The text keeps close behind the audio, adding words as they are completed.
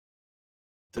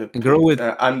The A girl pig, with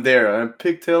I'm there. A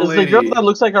pigtail Is the girl lady. that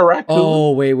looks like a raccoon?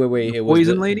 Oh wait. the It was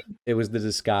poison the lady. it was the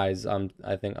disguise.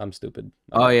 I think I'm stupid.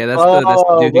 Oh yeah, that's Oh,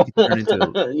 the dude who can turn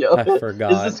into. yo, I his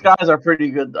forgot. disguise are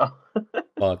pretty good though.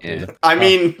 Fuck, Yeah. dude. I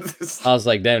mean, I was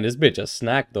like, damn, this bitch a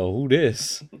snack though. Who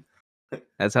this?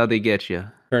 That's how they get you.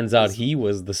 Turns out he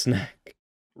was the snack.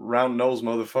 round nose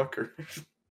motherfucker.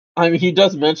 I mean, he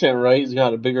does mention, right? He's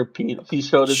got a bigger penis. He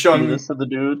showed his Shun. penis to the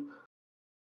dude,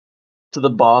 to the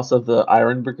boss of the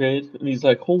Iron Brigade, and he's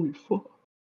like, "Holy fuck,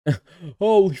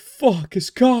 Holy fuck, his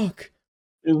cock.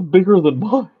 it's bigger than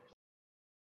mine."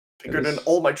 Bigger than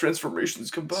all my transformations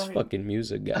This combined. fucking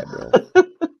music guy, bro.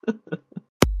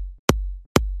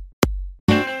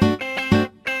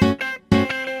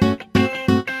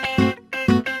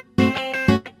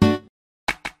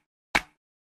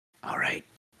 All right,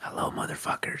 hello,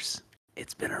 motherfuckers.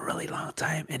 It's been a really long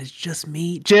time, and it's just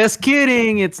me. Just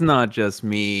kidding. It's not just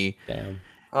me. Damn.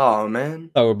 Oh man.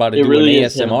 Thought we were about to It do really an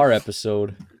is him. ASMR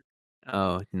episode.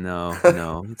 Oh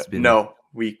no. It's been No,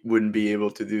 we wouldn't be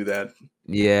able to do that.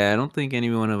 Yeah, I don't think any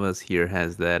one of us here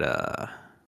has that.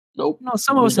 Nope. No,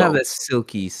 some of we us have don't. that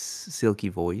silky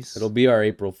voice. It'll be our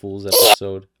April Fool's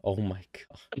episode. Oh my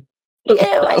god. What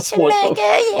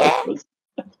the fuck was-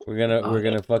 We're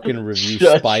gonna fucking review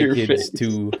Shut Spy your Kids face.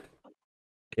 2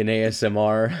 in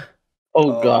ASMR.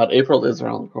 Oh god, April is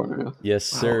around the corner now. Yes,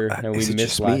 sir. And we is it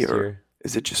missed just me, last or year.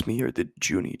 is it just me, or did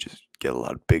Junie just get a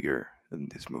lot bigger in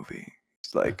this movie?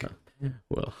 It's like,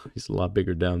 Well, he's a lot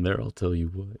bigger down there, I'll tell you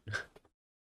what.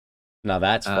 Now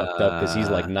that's fucked up because he's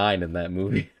like 9 in that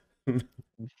movie.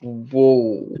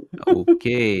 Whoa.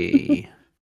 Okay.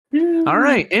 All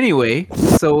right. Anyway,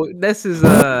 so this is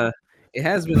it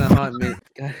has been a hot minute.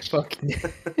 God fucking.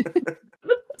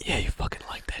 Yeah, you fucking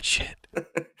like that shit. You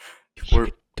We're-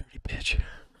 fucking dirty bitch.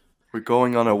 we're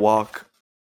going on a walk.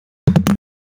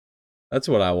 That's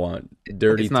what I want.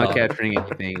 Dirty It's not talk. capturing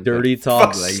anything. but Dirty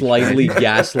talk, Fuck. slightly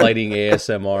gaslighting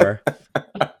ASMR.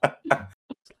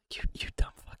 You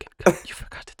dumb fucking cunt. You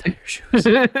forgot to tie your shoes.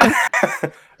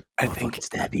 I I'll think fucking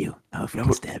stab you. I'll No.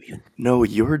 fucking stab you. no,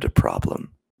 you're the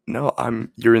problem. No,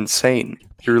 you're insane.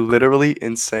 You're literally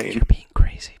insane. You're being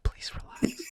crazy. Please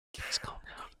relax. Please calm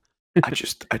down.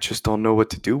 I just don't know what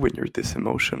to do when you're this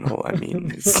emotional. I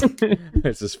mean, it's,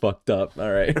 This is fucked up.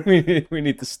 All right, we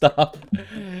need to stop.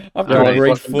 After They're a all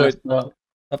great fucking messed up.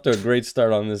 after a great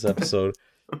start on this episode.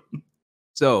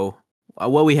 So,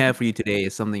 what we have for you today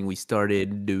is something we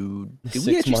started. Did we 6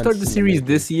 actually start months the in the series making.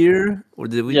 this year, or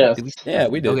did we? Yes. Did we Yeah,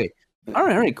 we did. Okay. All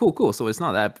right. Cool. So it's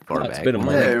not that far No, back. it's been a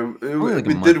Only month. like- yeah, only like a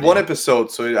we month did one in.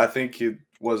 episode, so I think it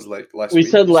was like last We week.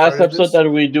 said last started episode this. that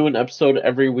we do an episode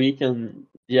every week, and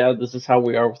yeah, this is how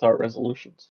we are with our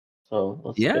resolutions. So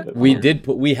let's Yeah, get it We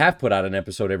on. we have put out an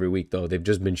episode every week though. They've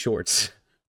just been shorts.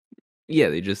 Yeah,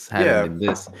 they just haven't Yeah. been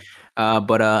this.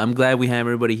 But I'm glad we have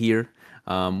everybody here.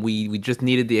 We just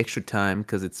needed the extra time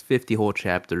because it's 50 whole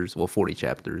chapters, well 40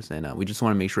 chapters, and we just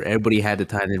want to make sure everybody had the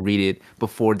time to read it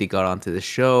before they got onto the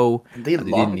show. And they They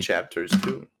long didn't need- chapters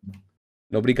too.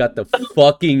 Nobody got the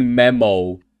fucking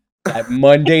memo that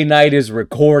Monday night is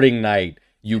recording night.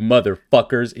 You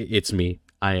motherfuckers. It's me.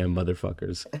 I am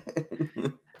motherfuckers.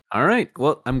 All right,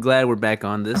 well I'm glad we're back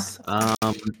on this.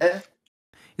 Eh.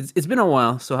 It's been a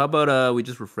while, so how about we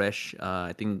just refresh?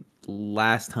 I think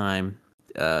last time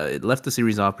it left the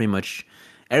series off pretty much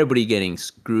everybody getting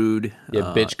screwed.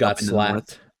 Yeah, bitch got up in the north.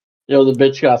 slapped. Yo, the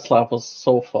bitch got slapped was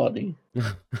so funny.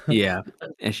 Yeah,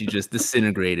 and she just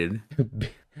disintegrated.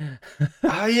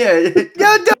 Ah, yeah.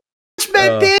 Yo, Dutch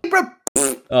man, Uh, big bro.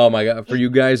 Oh my god! For you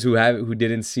guys who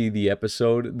didn't see the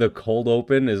episode, the cold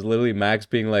open is literally Max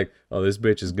being like, "Oh, this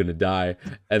bitch is gonna die,"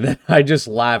 and then I just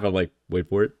laugh. I'm like, "Wait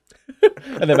for it,"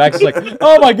 and then Max is like,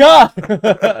 "Oh my god!"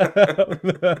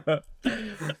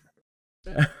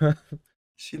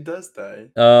 She does die.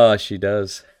 Oh, she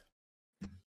does.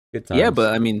 Good times. Yeah,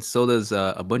 but I mean, so does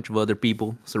a bunch of other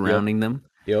people surrounding them.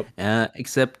 Yep.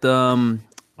 Except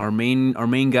our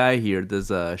main guy here does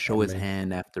show Our his main-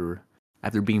 hand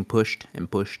after being pushed and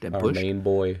pushed and Our pushed. main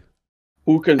boy.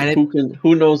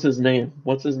 Who knows his name?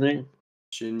 What's his name?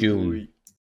 Jin. June.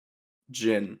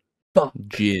 Jin.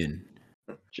 Jin.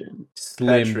 Jim.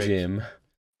 Slim Patrick. Jim.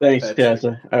 Thanks, Patrick.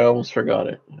 guys. I almost forgot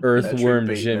it. Earthworm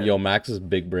Patrick Jim. Bateman. Yo, Max is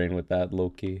big brain with that, low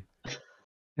key.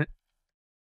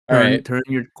 All right. Turn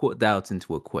your doubts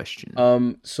into a question.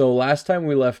 So last time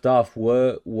we left off,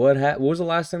 what was the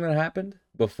last thing that happened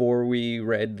before we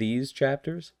read these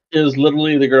chapters? It was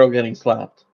literally the girl getting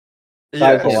slapped.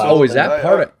 That was the last Oh, is thing. that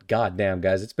part of? God damn,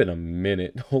 guys, it's been a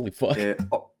minute. Holy fuck. Yeah.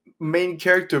 Main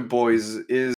character boys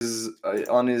is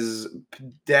on his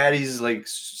daddy's like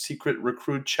secret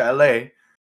recruit chalet,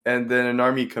 and then an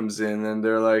army comes in, and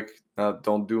they're like,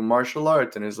 "Don't do martial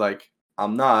art," and he's like,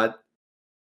 "I'm not."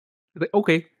 Like,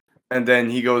 okay. And then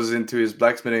he goes into his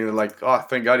blacksmithing, and they're like, "Oh,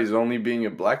 thank God he's only being a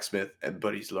blacksmith,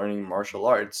 but he's learning martial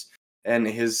arts." And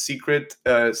his secret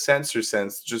sensor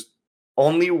sense just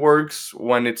only works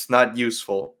when it's not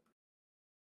useful.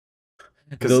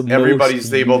 Because The everybody's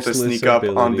most able to useless sneak up on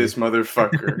ability. this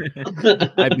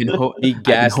motherfucker. He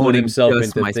gaslit honing himself just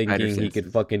into my spider thinking he could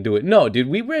senses. fucking do it. No, dude,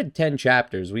 we read 10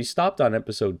 chapters. We stopped on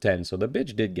episode 10, so the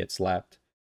bitch did get slapped.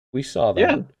 We saw that.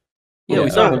 Yeah. Yeah, we Yeah.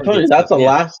 saw No, her I'm telling you, get that's slapped, the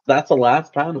yeah. last. That's the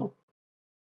last panel.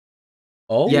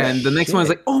 Oh, Yeah, and the next one is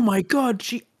shit. like, oh my god,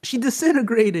 she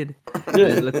disintegrated.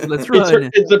 Yeah. Let's It's, run.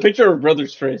 it's a picture of her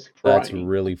brother's face That's crying.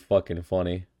 really fucking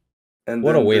funny. And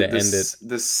What a then way the, to end it.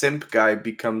 The simp guy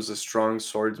becomes a strong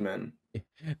swordsman.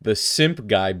 The simp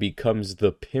guy becomes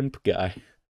the pimp guy.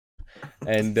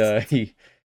 And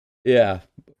yeah.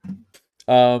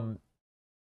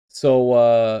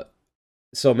 So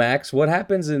Max, what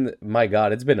happens in my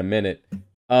god, it's been a minute.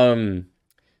 So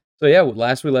yeah,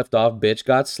 last we left off, bitch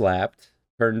got slapped,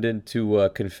 turned into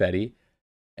confetti.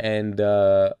 And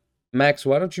Max,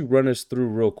 why don't you run us through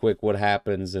real quick what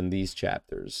happens in these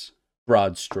chapters?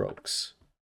 Broad strokes.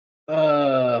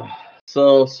 So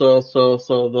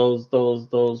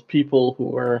those people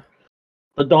who are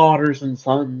the daughters and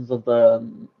sons of the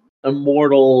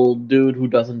immortal dude who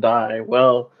doesn't die.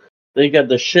 Well, they get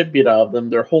the shit beat out of them.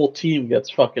 Their whole team gets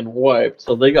fucking wiped.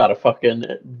 So they got a fucking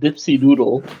dipsy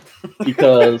doodle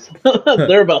because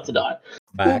they're about to die.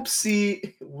 Facts.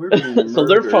 Oopsie, we're being So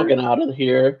they're murdered. fucking out of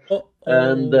here. Uh-oh.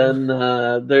 And then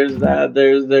there's that.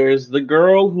 There's the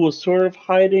girl who was sort of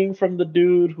hiding from the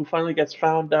dude who finally gets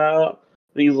found out.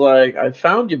 And he's like, "I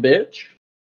found you, bitch."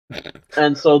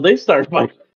 And so they start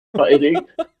fighting.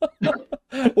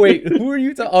 Wait, who are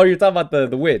you talking? Oh, you're talking about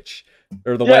the witch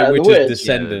or the Yeah, White the Witch's witch.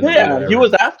 descendant. or Yeah, he whatever.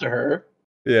 was after her.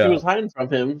 Yeah. She was hiding from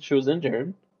him. She was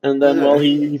injured. And then, well,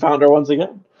 he found her once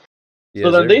again. Yes,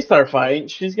 So then sir. they start fighting.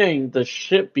 She's getting the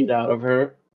shit beat out of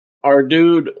her. Our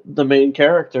dude, the main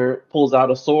character, pulls out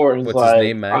a sword and is What's his like,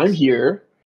 name, Max? "I'm here,"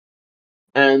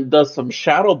 and does some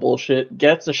shadow bullshit,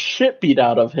 gets a shit beat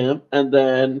out of him, and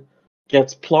then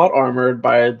gets plot armored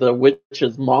by the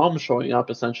witch's mom showing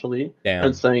up, essentially, Damn.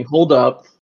 and saying, "Hold up,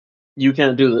 you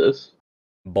can't do this."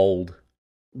 Bold.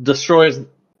 Destroys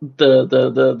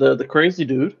the crazy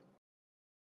dude.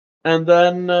 And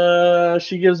then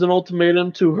she gives an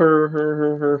ultimatum to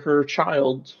her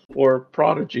child or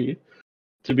prodigy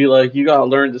to be like, "You gotta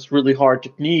learn this really hard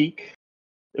technique.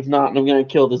 If not, I'm gonna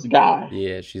kill this guy."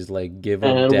 Yeah, she's like, give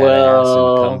up And dad ass and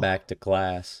come well, back to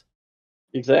class.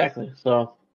 exactly.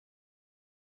 So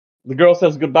the girl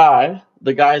says goodbye.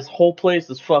 The guy's whole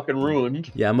place is fucking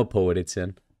ruined. Yeah, I'm a poet, it's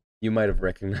in. You might have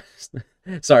recognized.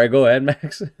 Sorry, go ahead,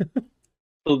 Max.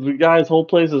 So the guy's whole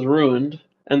place is ruined.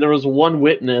 And there was one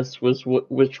witness, which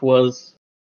was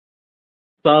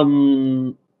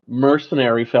some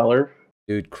mercenary feller.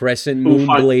 Dude, Crescent Who Moon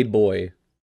find- Blade Boy.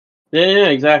 Yeah,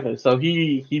 exactly. So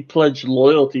he pledged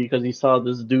loyalty because he saw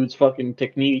this dude's fucking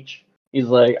technique. He's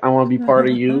like, "I want to be part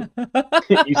of you.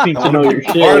 You seem I to know want to your be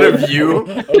shit." part of you.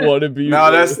 I want to be.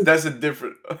 No, that's a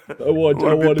different. I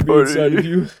want to be inside of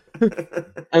you.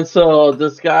 And so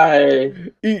this guy,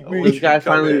 Eat Oh, me. this guy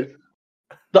finally,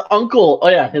 the uncle. Oh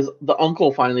yeah, the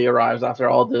uncle finally arrives after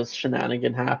all this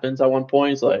shenanigan happens. At one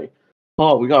point, he's like,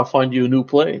 "Oh, we gotta find you a new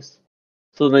place."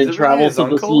 So Is they it really travel his to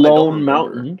this uncle? I don't lone remember.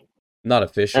 mountain, Not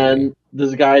officially. and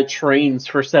this guy trains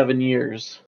for 7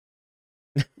 years.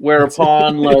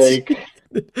 Whereupon, like,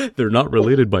 they're not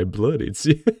related by blood. It's.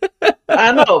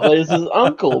 I know, but it's his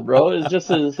uncle, bro. It's just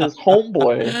his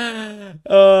homeboy.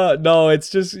 No, it's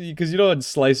just because you know in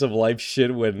slice of life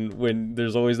shit when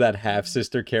there's always that half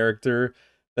sister character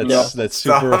that's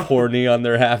super Stop. horny on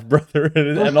their half brother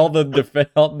and all the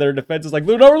their defense is like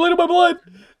they're not related by blood.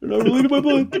 They're not related by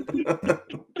blood.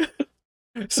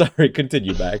 Sorry,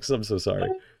 continue, Max. I'm so sorry.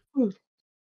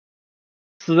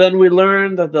 So then we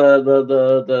learn that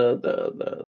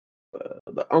the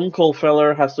uncle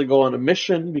feller has to go on a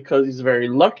mission because he's very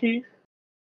lucky,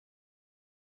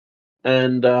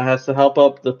 and has to help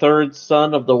up the third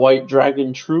son of the White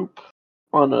Dragon Troop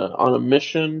on a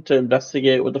mission to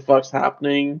investigate what the fuck's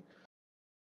happening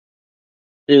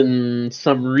in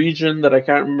some region that I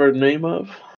can't remember the name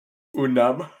of.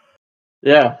 Unam.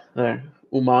 Yeah, there,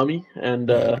 Umami,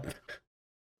 and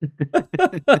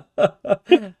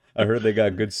I heard they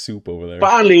got good soup over there.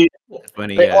 finally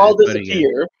Funny, they all it's funny,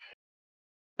 disappear.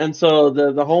 And so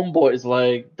the homeboy's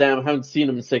like, "Damn, I haven't seen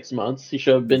him in 6 months. He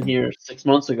should have been here 6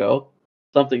 months ago.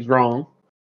 Something's wrong."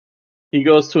 He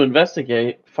goes to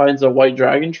investigate, finds a White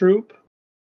Dragon Troop,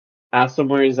 asks him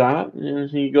where he's at, and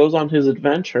he goes on his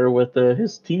adventure with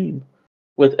his team,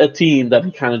 with a team that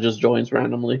he kind of just joins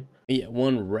randomly. Yeah,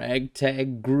 one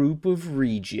ragtag group of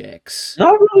rejects.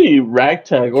 Not really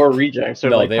ragtag or rejects.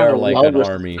 They're No, like they kinda are like an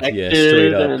army. Yeah,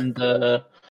 straight up. And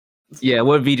Yeah,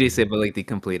 what VJ said, but like the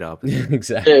complete opposite.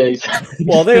 Exactly. yeah, exactly.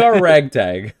 Well, they are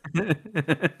ragtag.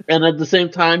 And at the same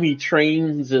time, he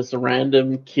trains this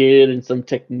random kid in some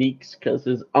techniques because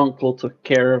his uncle took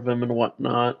care of him and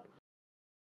whatnot.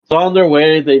 So on their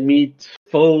way, they meet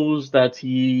foes that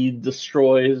he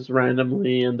destroys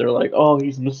randomly, and they're like, "Oh,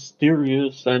 he's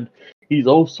mysterious and he's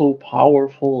oh so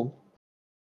powerful."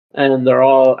 And they're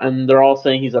all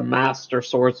saying he's a master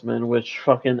swordsman, which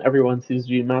fucking everyone seems to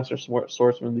be a master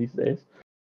swordsman these days.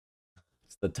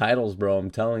 It's the titles, bro.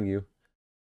 I'm telling you.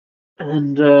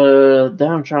 And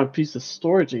damn, I'm trying to piece the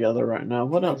story together right now.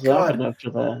 What else God. happened after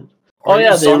that? Are you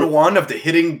they son one of the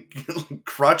hitting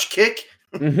crotch kick?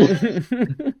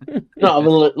 no,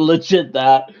 legit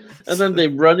that. And then they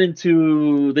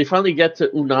finally get to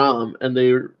Unam, and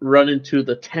they run into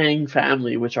the Tang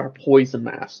family, which are poison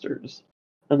masters.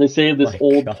 And they save this My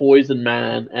old God. poison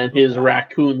man and his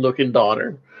raccoon-looking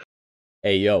daughter.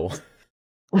 Hey, yo.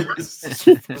 This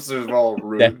is all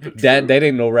rude. That, but that, true. that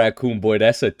ain't no raccoon, boy.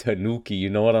 That's a tanuki. You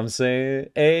know what I'm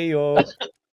saying? Hey, yo.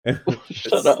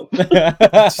 Shut up.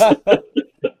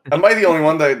 Am I the only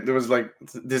one that was like,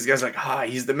 this guy's like,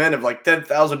 he's the man of like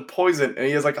 10,000 poison, and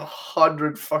he has like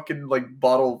 100 fucking like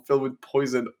bottle filled with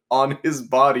poison on his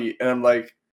body, and I'm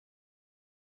like,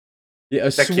 Yeah, a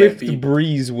That can't swift be.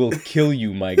 breeze will kill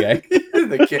you, my guy.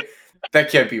 that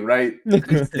can't be right. Yeah,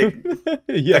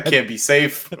 That can't be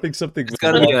safe. I think something. There's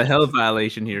gotta be a health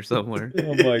violation here somewhere.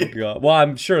 Oh my god. Well,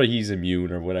 I'm sure he's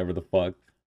immune or whatever the fuck.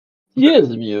 He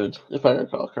is immune, if I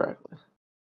recall correctly.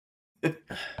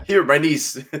 Here, my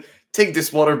niece, take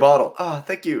this water bottle.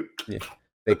 Thank you.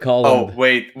 They call Oh, him.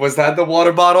 wait, was that the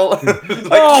water bottle? Like,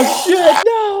 Oh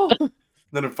shit! No.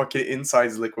 Then her fucking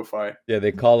insides liquefy. Yeah,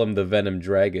 they call him the Venom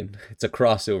Dragon. It's a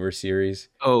crossover series.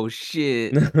 Oh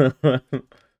shit.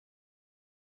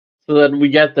 So then we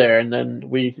get there, and then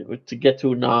to get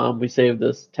to Nam, we save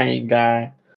this Tang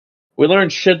guy. We learn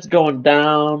shit's going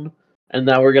down, and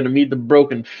now we're gonna meet the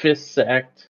Broken Fist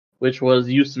sect, which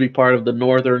used to be part of the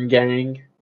Northern Gang.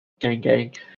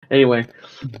 Gang. Anyway.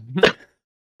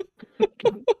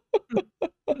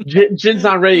 Jin's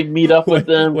not ready to meet up with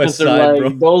them because West they're Side,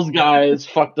 like, bro. those guys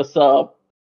fucked us up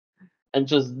and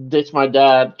just ditched my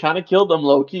dad. Kind of killed them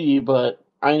low key, but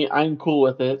I'm cool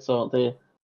with it. So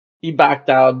he backed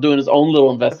out, doing his own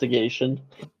little investigation.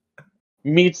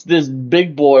 Meets this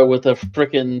big boy with a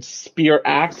freaking spear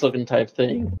axe looking type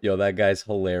thing. Yo, that guy's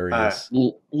hilarious.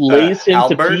 Lays him to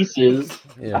halberd? pieces.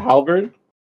 Yeah. A halberd?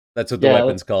 That's what the Yeah,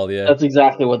 weapon's called, yeah. That's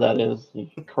exactly what that is.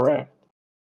 Correct.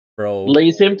 Bro,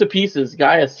 Lays him to pieces.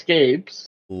 Guy escapes.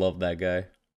 love that guy.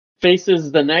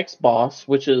 Faces the next boss,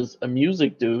 which is a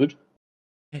music dude.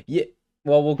 Yeah,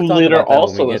 well, we'll Who talk later about that when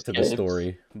also we get to the escapes.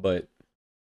 story, but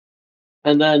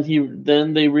And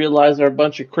then they realize there are a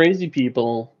bunch of crazy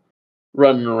people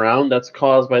running around that's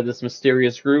caused by this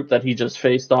mysterious group that he just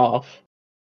faced off.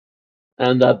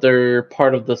 And that they're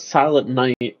part of the Silent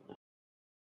Night.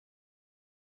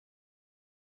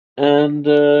 And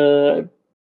I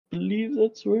believe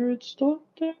that's where it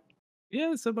stopped there. Yeah,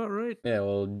 that's about right. yeah,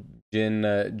 well,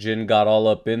 Jin got all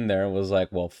up in there and was like,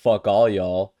 well, fuck all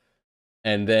y'all.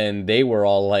 And then they were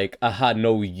all like, aha,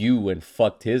 no you, and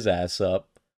fucked his ass up.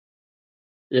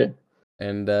 Yeah.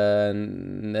 And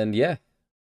yeah,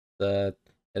 it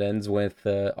ends with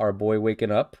our boy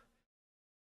waking up.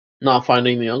 Not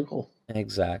finding the uncle.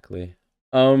 Exactly.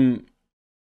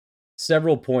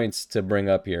 Several points to bring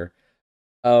up here.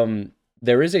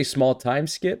 There is a small time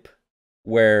skip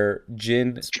where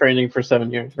Jin It's training for 7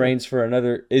 years. trains for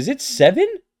another. Is it 7?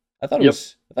 I thought it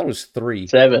Yep. was 3.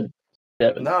 7.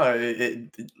 No,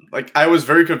 like I was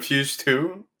very confused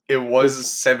too. It was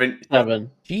 7. 7.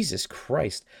 Jesus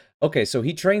Christ. Okay, so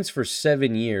he trains for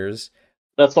 7 years,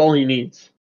 That's all he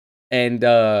needs and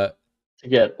to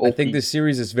get OP. I think this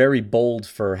series is very bold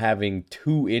for having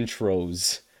 2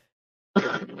 intros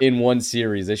in one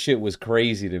series. This shit was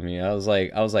crazy to me. I was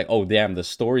like, oh damn, the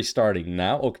story's starting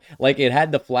now. Okay, like it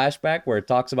had the flashback where it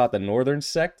talks about the Northern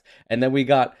sect, and then we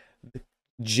got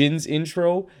Jin's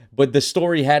intro, but the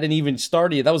story hadn't even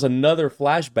started. That was another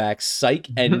flashback, psych,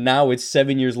 and now it's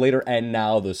 7 years later, and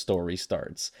now the story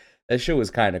starts. That shit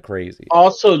was kind of crazy.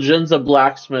 Also, Jin's a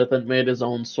blacksmith and made his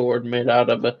own sword made out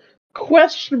of a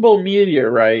questionable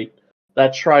meteorite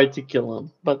that tried to kill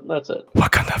him. But that's it.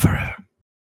 Wakanda forever.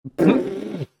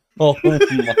 Oh my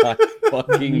fucking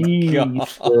god.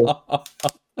 Jesus.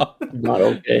 Not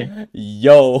okay.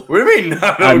 Yo. What do you mean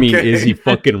not okay? I mean, is he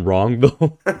fucking wrong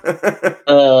though?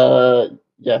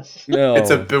 Yes. No. It's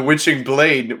a bewitching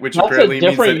blade, which That's a apparently means that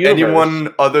different universe.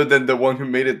 anyone other than the one who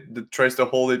made it that tries to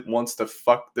hold it wants to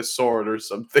fuck the sword or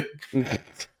something.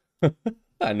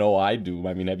 I know I do.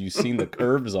 I mean, have you seen the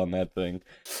curves on that thing?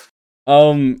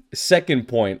 Second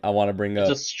point I want to bring up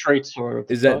Just straight sword.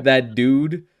 is that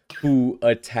dude who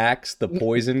attacks the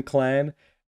Poison Clan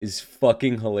is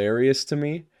fucking hilarious to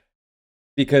me,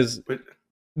 because But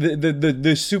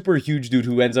the super huge dude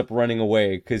who ends up running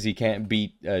away because he can't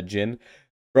beat Jin,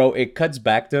 bro. It cuts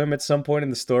back to him at some point in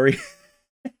the story.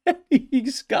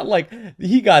 He's got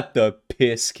he got the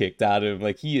piss kicked out of him.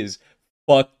 Like, he is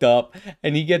fucked up,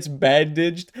 and he gets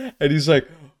bandaged, and he's like,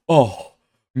 "Oh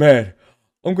man,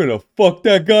 I'm gonna fuck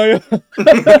that guy up."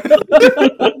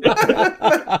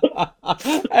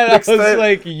 And I was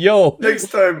like, "Yo, next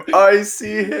time I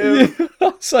see him, I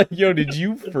was like, yo, did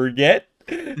you forget?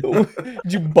 Did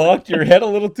you bonk your head a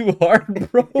little too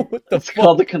hard, bro? What the It's fuck?"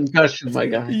 called the concussion, my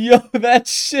guy. Yo, that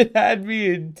shit had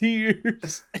me in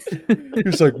tears. He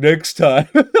was like, "Next time."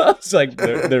 I was like,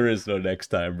 there is no next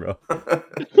time, bro.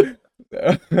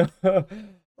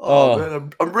 oh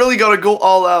man, I'm really gonna go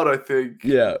all out. I think.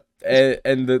 Yeah,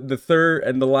 and the third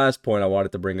and the last point I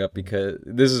wanted to bring up, because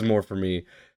this is more for me,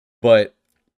 but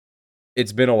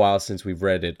it's been a while since we've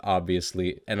read it,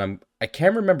 obviously, and I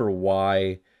can't remember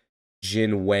why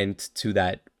Jin went to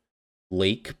that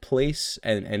lake place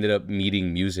and ended up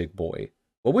meeting Music Boy.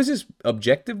 What was his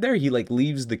objective there? He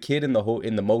leaves the kid in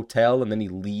the motel, and then he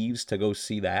leaves to go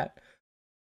see that.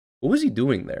 What was he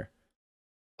doing there?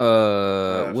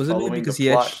 Wasn't it following because the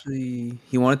he plot.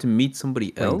 he wanted to meet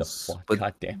somebody Playing the else, plot, but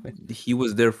God damn it. he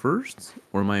was there first?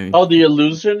 Or am I? Oh, the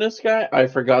illusionist guy? I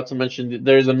forgot to mention.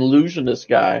 There's an illusionist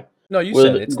guy No, you with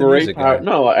said it. It's the great music power. guy.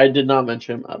 No, I did not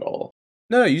mention him at all.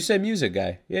 No, you said music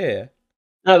guy. Yeah.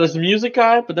 No, there's the music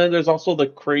guy, but then there's also the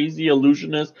crazy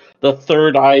illusionist, the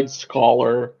third-eyed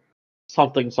scholar,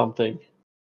 something.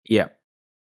 Yeah.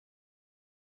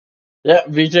 Yeah,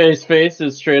 VJ's face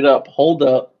is straight up. Hold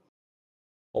up.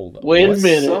 Hold up. Wait a What?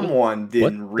 minute. Someone What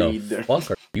didn't the read their.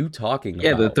 fuck are you talking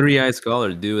Yeah, the about? three-eyed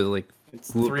scholar dude,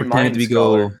 It's who three pretended mind to be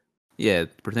scholar.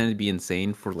 pretended to be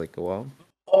insane for a while.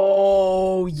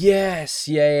 Oh, yes.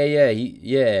 Yeah.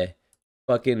 Yeah.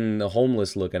 Fucking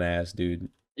homeless looking ass dude.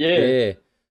 Yeah.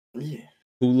 Yeah.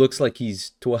 Who looks like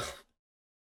he's 12.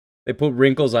 They put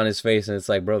wrinkles on his face, and it's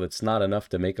like, bro, that's not enough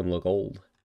to make him look old.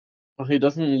 Well, he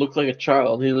doesn't look like a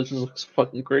child. He just looks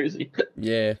fucking crazy.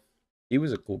 Yeah. He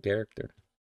was a cool character.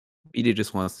 He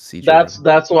just wants to see.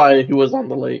 That's why he was on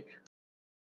the lake.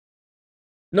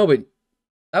 No, but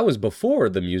that was before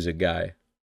the music guy.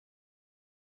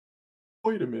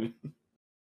 Wait a minute.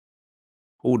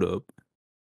 Hold up.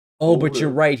 Oh, but Hold you're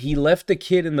up. right. He left the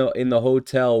kid in the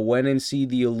hotel, went and see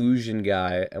the illusion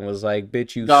guy, and was like,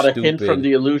 "Bitch, you Got stupid." a hint from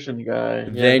the illusion guy.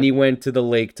 Then he went to the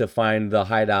lake to find the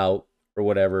hideout or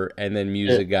whatever, and then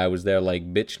music guy was there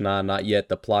like, "Bitch, nah, not yet.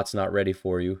 The plot's not ready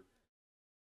for you."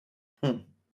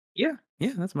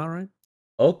 Yeah, that's about right.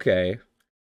 Okay.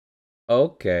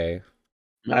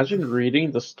 Imagine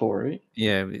reading the story.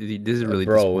 Yeah, this is really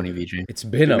Bro, disappointing, VJ. it's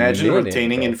been Imagine a minute,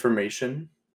 retaining bro. information.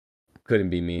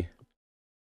 Couldn't be me.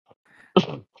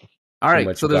 All right,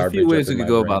 much so there's a few garbage ways up we in could my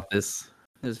go brain. about this.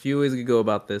 We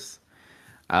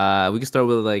can start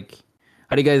with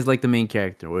how do you guys like the main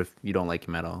character, or if you don't like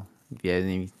him at all? If you have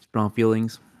any strong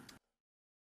feelings.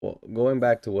 Well, going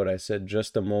back to what I said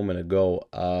just a moment ago,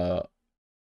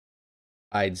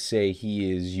 I'd say he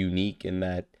is unique in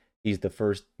that he's the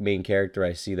first main character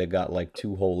I see that got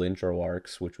 2 whole intro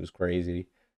arcs, which was crazy.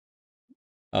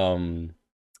 Other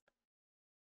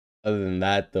than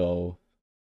that, though,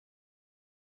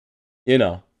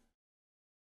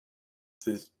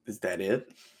 Is that it?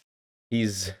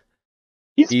 he's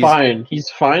Fine. He's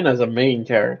fine as a main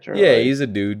character. yeah, like, he's a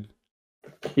dude.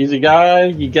 he's a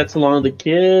guy. He gets along with the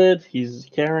kid. He's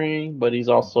caring, but he's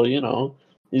also,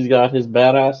 he's got his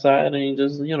badass side, and he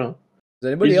just, Is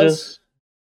anybody he's else? just.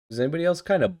 Is anybody else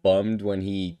kind of bummed when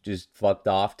he just fucked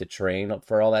off to train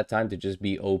for all that time to just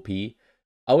be OP?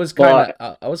 I was kind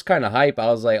of hype.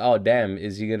 I was like, oh damn,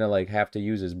 is he gonna have to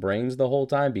use his brains the whole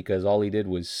time, because all he did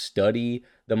was study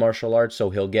the martial arts, so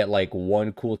he'll get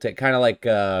one cool kind of like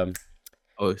Study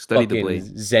the fucking blade.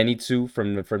 Zenitsu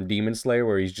from Demon Slayer,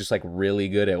 where he's just really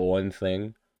good at one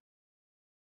thing.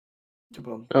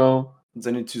 Oh,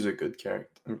 Zenitsu's a good character.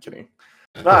 I'm kidding.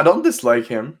 No, I don't dislike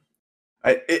him.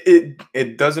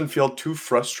 It doesn't feel too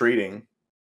frustrating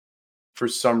for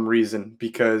some reason,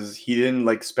 because he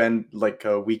didn't spend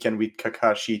a weekend with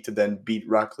Kakashi to then beat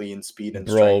Rock Lee in speed and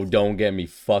Bro, strength. don't get me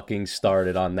fucking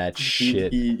started on that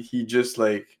shit. He just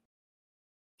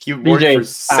he worked for BJ,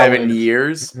 7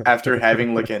 years after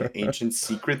having like an ancient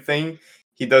secret thing.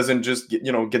 He doesn't just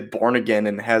get born again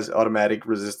and has automatic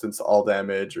resistance to all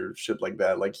damage or shit like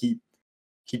that. Like he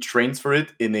trains for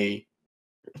it in a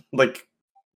like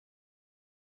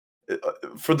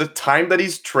for the time that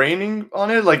he's training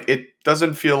on it, like it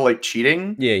doesn't feel like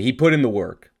cheating. Yeah, he put in the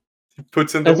work. He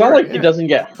puts in the It's work. not like he yeah. doesn't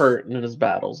get hurt in his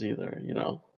battles either, you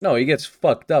know. No, he gets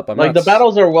fucked up. I'm Like not the s-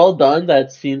 battles are well done.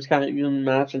 That seems kind of even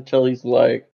match until he's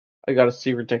like, I got a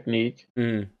secret technique.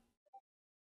 Mm.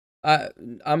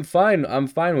 I'm fine. I'm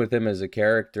fine with him as a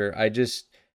character. I just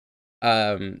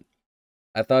I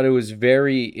thought it was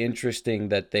very interesting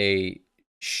that they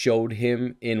showed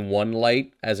him in one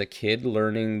light as a kid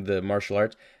learning the martial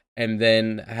arts and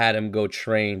then had him go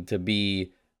train to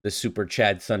be the super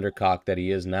Chad Thundercock that he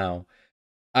is now.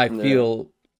 I Yeah.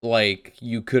 feel like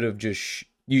you could have just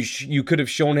you could have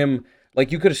shown him,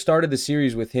 like you could have started the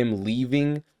series with him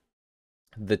leaving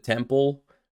the temple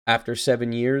after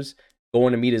 7 years,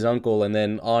 going to meet his uncle, and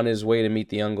then on his way to meet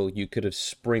the uncle, you could have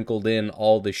sprinkled in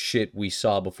all the shit we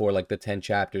saw before, like the 10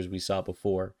 chapters we saw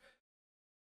before.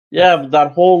 Yeah, but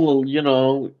that whole, you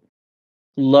know,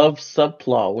 love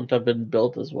subplot wouldn't have been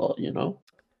built as well, you know,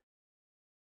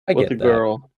 I with get the that.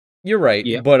 girl. You're right,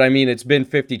 Yeah. but I mean, it's been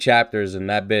 50 chapters, and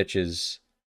that bitch is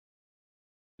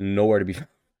nowhere to be found.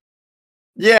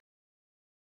 Yeah.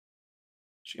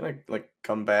 She gonna like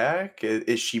come back?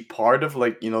 Is she part of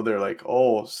like they're like,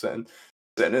 oh, send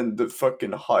in the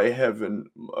fucking high heaven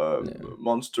Yeah.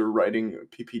 monster riding a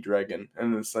PP dragon,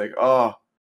 and it's like, oh,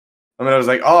 I mean, I was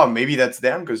like, oh, maybe that's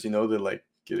them because they're like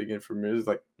getting it from here. It's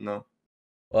like, no,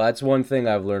 Well, that's one thing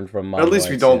I've learned from at least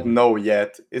we Manhwa don't Sim. know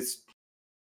yet. It's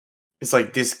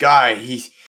like this guy,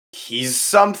 he's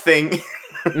something.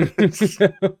 It's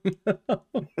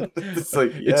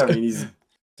like, yeah, I mean, he's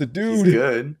a dude.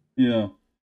 good. Yeah.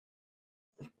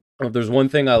 If there's one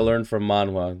thing I learned from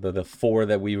Manhwa, the four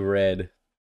that we read,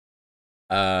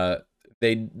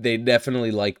 they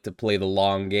definitely like to play the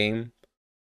long game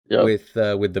Yep. with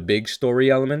the big story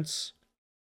elements.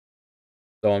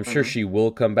 So I'm sure Mhm. she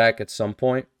will come back at some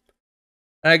point.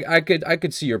 I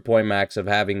could see your point, Max, of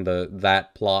having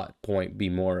that plot point be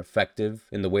more effective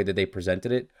in the way that they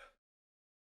presented it.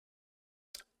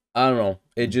 I don't know.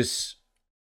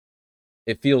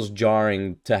 It feels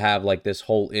jarring to have like this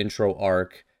whole intro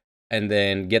arc and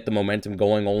then get the momentum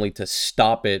going only to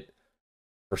stop it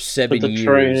for 7 With the years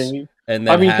training. and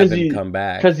then I mean, have him come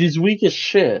back. Because he's weak as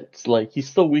shit. It's like, he's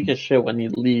still weak as shit when he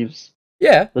leaves.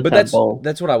 Yeah, the but temple.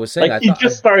 that's what I was saying. Like, I he thought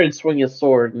just started swinging a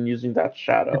sword and using that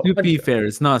shadow. To be fair,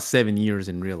 it's not 7 years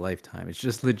in real lifetime. It's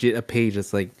just legit a page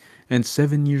that's like, and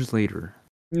 7 years later.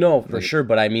 no, for Like- sure,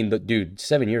 but I mean, dude,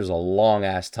 7 years is a long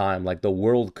ass time. Like the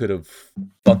world could have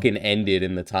fucking ended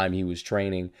in the time he was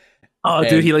training. Oh, And-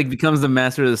 dude, he like becomes the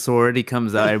master of the sword. He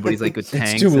comes out, everybody's like with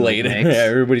tanks. It's too and, late. like, Yeah, mechs.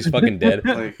 everybody's fucking dead.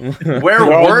 Like, They're where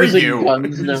all were using you?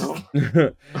 guns now.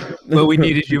 But we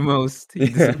needed you most. He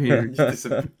disappeared. He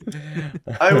disappeared.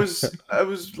 I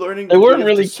was learning. They the weren't way of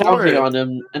really the counting sword. on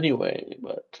him anyway,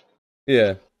 but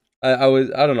Yeah, I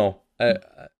don't know.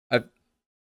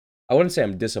 I wouldn't say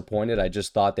I'm disappointed. I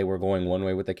just thought they were going one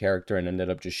way with the character and ended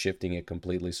up just shifting it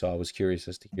completely. So I was curious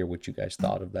as to hear what you guys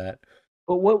thought of that.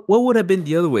 But what would have been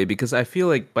the other way? Because I feel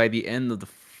like by the end of the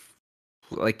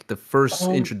first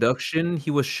introduction,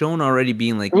 he was shown already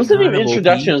being like it wasn't even kind of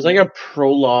introduction. It OP. was like a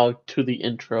prologue to the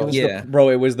intro. Yeah. Bro,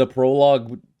 it was the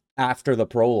prologue after the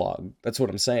prologue. That's what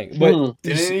I'm saying. But Hmm. you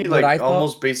Didn't see, he what like I thought-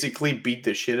 almost basically beat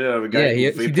the shit out of a guy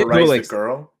Yeah, who he did go, vaporized like, the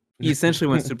girl? He essentially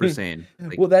went Super Saiyan.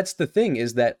 Like, Well, that's the thing,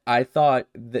 is that I thought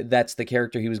that's the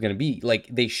character he was going to be. Like,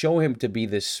 they show him to be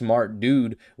this smart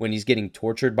dude when he's getting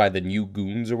tortured by the new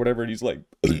goons or whatever, and he's like,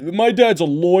 my dad's a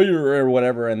lawyer or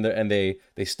whatever, and they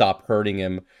stop hurting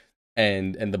him,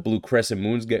 and the Blue Crescent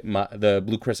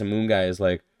Moon guy is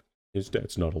like, his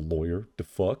dad's not a lawyer, the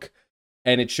fuck?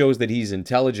 And it shows that he's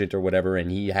intelligent or whatever,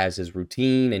 and he has his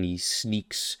routine, and he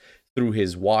sneaks through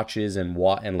his watches and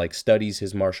like studies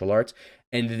his martial arts.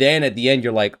 And then at the end,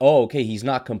 you're like, oh, okay, he's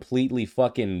not completely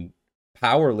fucking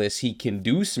powerless. He can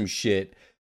do some shit,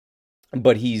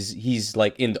 but he's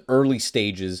like in the early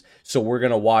stages. So we're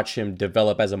gonna watch him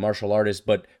develop as a martial artist.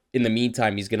 But in the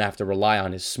meantime, he's gonna have to rely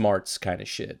on his smarts, kind of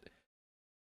shit.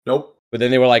 Nope. But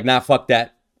then they were like, nah, fuck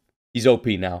that. He's OP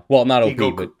now. Well, not OP,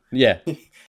 Goku. but yeah.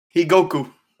 He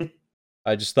Goku.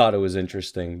 I just thought it was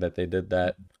interesting that they did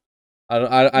that.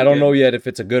 I don't know yet if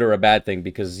it's a good or a bad thing,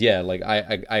 because yeah, like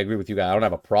I agree with you guys. I don't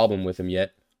have a problem with him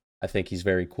yet. I think he's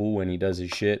very cool when he does his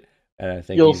shit, and I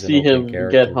think You'll he's an see okay him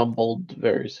character. get humbled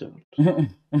very soon.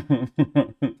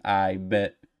 I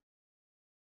bet.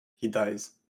 He dies.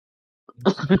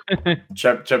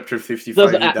 Chapter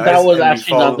 55. He dies, That was and we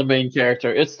actually not follow. the main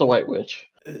character. It's the White Witch.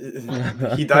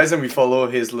 He dies, and we follow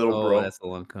his little Oh, bro. that's the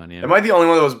long con, yeah. Am I the only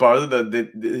one that was bothered that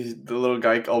the little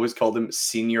guy always called him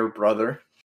senior brother?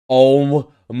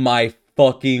 Oh my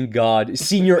fucking god.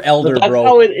 Senior elder, That's bro.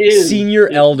 how it is. Senior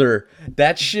elder.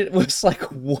 That shit was like,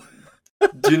 what?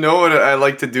 Do you know what I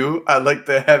like to do? I like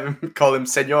to have him call him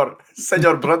senor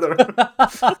brother.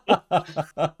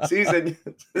 Sí,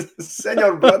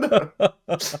 senor brother.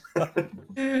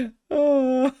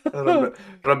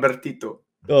 Robertito.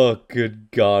 Oh, good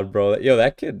god, bro. Yo,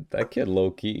 that kid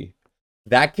low key.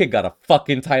 That kid got a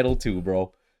fucking title too,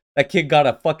 bro. That kid got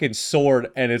a fucking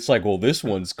sword, and it's like, well, this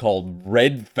one's called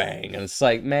Red Fang, and it's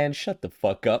like, man, shut the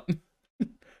fuck up.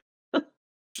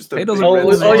 Just a Titles big are red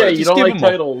red Oh yeah, sword. you Just don't give like him a-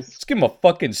 titles. Just give him a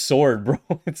fucking sword, bro.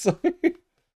 It's like,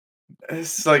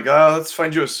 It's like, let's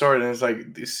find you a sword. And it's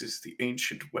like, this is the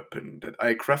ancient weapon that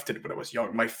I crafted when I was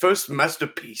young. My first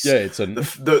masterpiece. yeah, it's a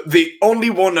The only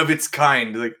one of its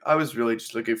kind. Like, I was really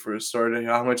just looking for a sword.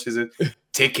 How much is it?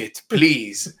 Take it,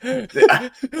 please.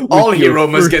 All With your hero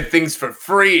must first- get things for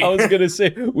free. I was gonna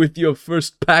say, with your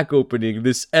first pack opening,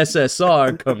 this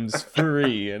SSR comes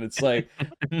free, and it's like,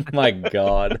 my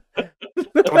god.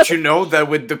 Don't you know that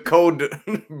with the code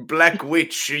Black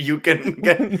Witch, you can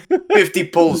get 50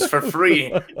 pulls for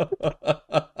free? Oh,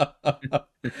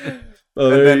 And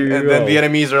there then you and then the go.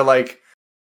 enemies are like,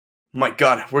 my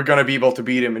god, we're gonna be able to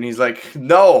beat him. And he's like,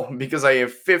 no, because I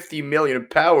have 50 million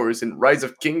powers in Rise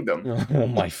of Kingdom. Oh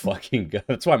my fucking god!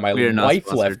 That's why my We're not wife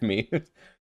sponsored. left me.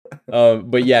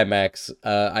 But yeah, Max,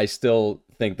 I still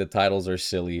think the titles are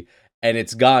silly, and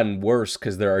it's gotten worse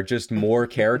because there are just more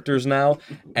characters now,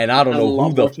 and I don't A know lot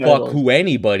who the more fuck titles. who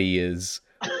anybody is.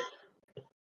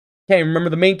 Can't remember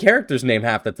the main character's name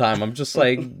half the time. I'm just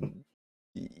like,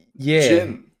 yeah,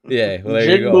 Jin. yeah. Well,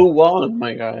 there you Jinmu go. Wan,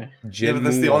 my guy. Yeah, but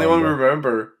that's Jinmu the only Wan, one we bro.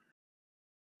 remember.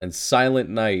 And Silent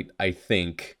Night, I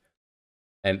think.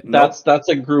 And Nope. That's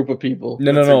a group of people.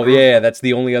 no, That's a group. yeah, that's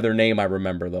the only other name I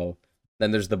remember though.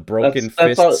 Then there's the Broken That's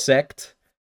Fist all- Sect,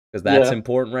 because that's Yeah.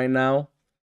 important right now.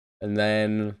 And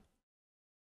then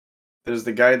There's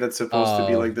the guy that's supposed to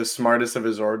be Uh, like the smartest of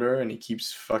his order, and he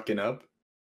keeps fucking up.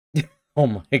 oh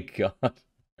my god.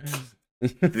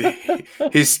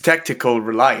 His tactical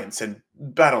reliance and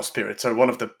battle spirits are one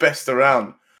of the best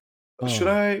around. Should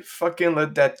Oh. I fucking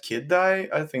let that kid die?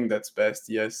 I think that's best,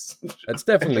 yes. That's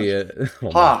definitely a oh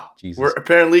my, Ha! Jesus. We're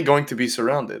apparently going to be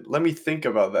surrounded. Let me think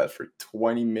about that for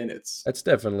 20 minutes. That's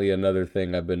definitely another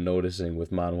thing I've been noticing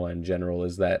with manhwa in general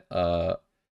is that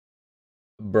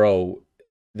bro,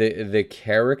 the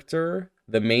character,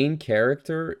 the main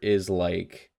character is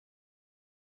the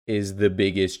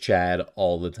biggest Chad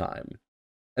all the time.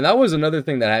 And that was another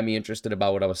thing that had me interested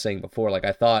about what I was saying before. Like,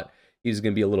 I thought he was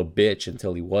going to be a little bitch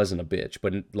until he wasn't a bitch.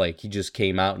 But, like, he just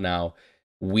came out now,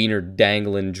 wiener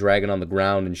dangling, dragging on the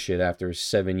ground and shit after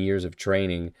 7 years of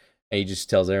training. And he just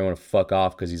tells everyone to fuck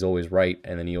off because he's always right.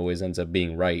 And then he always ends up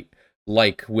being right.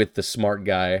 Like with the smart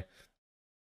guy.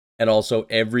 And also,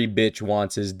 every bitch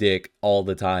wants his dick all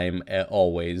the time,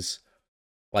 always.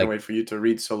 Can't Like, wait for you to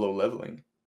read Solo Leveling.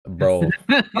 bro.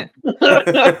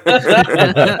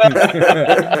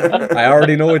 I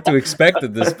already know what to expect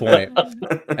at this point.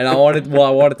 And I wanted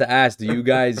to ask,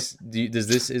 is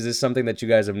this something that you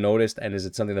guys have noticed, and is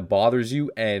it something that bothers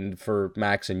you? And for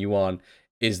Max and Yuan,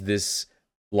 is this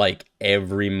like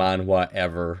every manhwa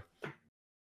ever?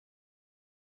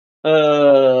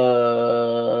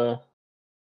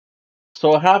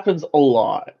 So it happens a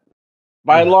lot.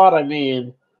 By a lot, I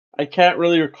mean I can't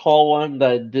really recall one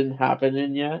that didn't happen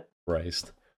in yet.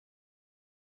 Christ.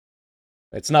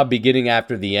 It's not beginning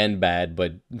after the end bad,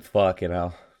 but fucking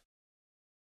hell.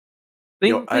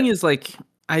 Thing is, like,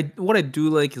 what I do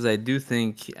like is I do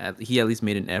think he at least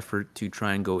made an effort to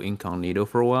try and go incognito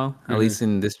for a while, at least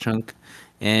in this chunk,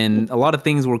 and a lot of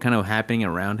things were kind of happening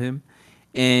around him,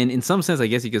 and in some sense, I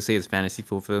guess you could say it's fantasy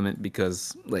fulfillment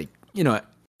because, like, you know,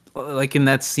 like in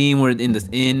that scene where in this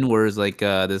inn, where it's like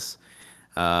this,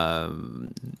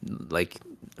 like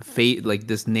fate, like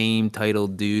this name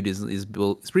titled dude is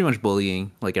pretty much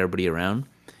bullying like everybody around.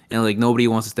 And like nobody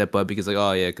wants to step up because like,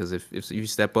 oh yeah, because if you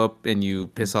step up and you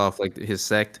piss off like his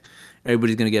sect,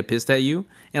 everybody's gonna get pissed at you.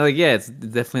 And like, yeah, it's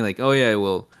definitely like, oh yeah,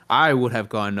 well, I would have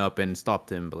gone up and stopped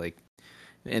him, but like,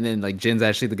 and then like Jin's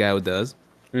actually the guy who does.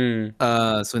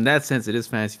 So in that sense, it is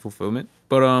fantasy fulfillment.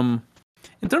 But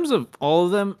in terms of all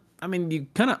of them, I mean, you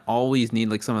kind of always need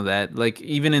like some of that. Like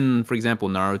even in, for example,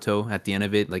 Naruto, at the end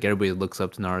of it, like everybody looks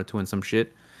up to Naruto and some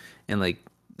shit, and like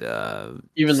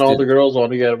Even all the girls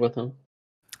want to get with him.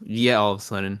 Yeah, all of a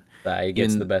sudden. He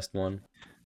gets In- the best one.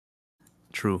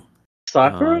 True.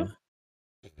 Sakura?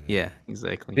 Yeah,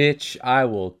 exactly. Bitch, I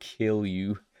will kill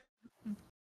you.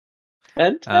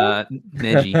 And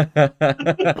Neji.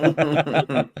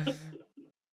 Yeah,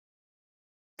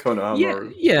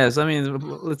 Konohamaru. yes. I mean,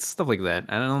 it's stuff like that.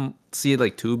 I don't see it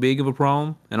like too big of a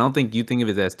problem, and I don't think you think of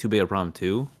it as too big a problem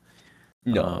too.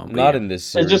 No, But not yeah. in this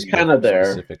it's series just kind of there.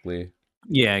 specifically.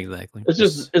 Yeah, exactly.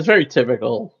 It's very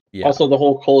typical. Yeah. Also, the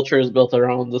whole culture is built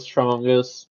around the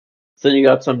strongest. So then you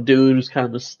got some dude who's kind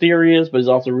of mysterious, but he's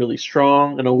also really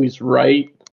strong and always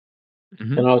right. Mhm.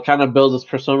 You know, it kind of builds this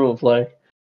persona of like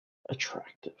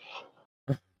attractive.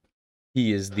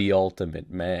 He is the ultimate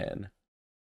man.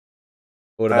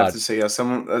 What I have about to say, as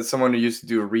someone who used to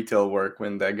do retail work,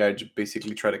 when that guy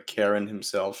basically tried to Karen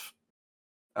himself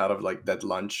out of like that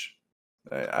lunch,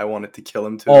 I wanted to kill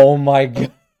him too. Oh my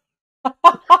god.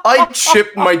 I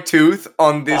chipped my tooth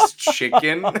on this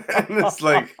chicken, and it's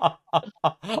like,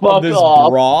 on this off.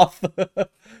 broth.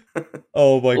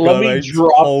 Oh my Let god, me I drop kick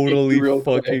you totally real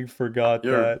fucking quick. forgot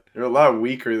that. you're a lot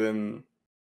weaker than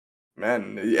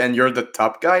man, and you're the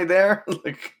top guy there.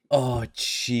 Like, Oh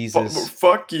Jesus.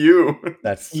 fuck you.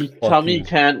 That's You tell me you fucking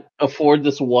can't afford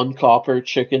this 1 copper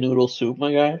chicken noodle soup,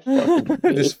 my guy? Fucking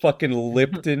this bitch. fucking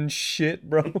Lipton shit,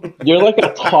 bro. You're like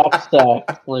a top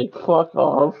stack. Like, fuck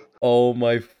off. Oh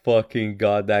my fucking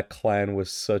god, that clan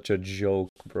was such a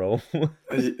joke, bro.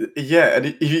 Yeah, and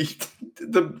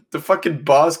the fucking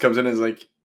boss comes in and is like,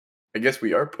 I guess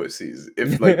we are pussies.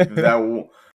 If like that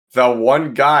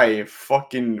one guy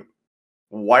fucking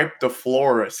wiped the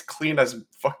floor as clean as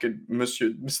fucking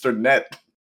Mr. Net.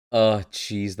 Oh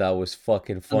jeez, that was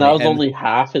fucking And funny. that was And only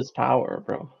half his power,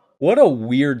 bro. what a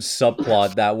weird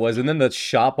subplot that was. And then the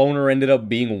shop owner ended up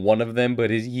being one of them, but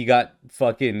he got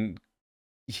fucking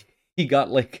he got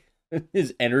like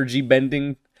his energy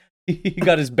bending. He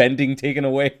got his bending taken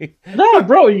away. Nah,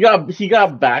 bro, he got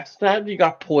backstabbed, he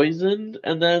got poisoned,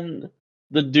 and then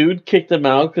the dude kicked him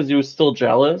out because he was still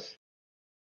jealous.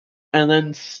 And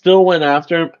then still went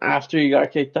after him after he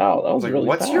got kicked out. That I was was like, really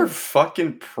what's sad. your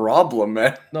fucking problem,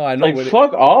 man? No, I know Like, what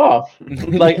fuck off.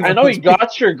 Like, I know he It's-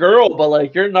 got your girl, but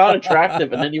like, you're not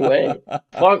attractive in any way.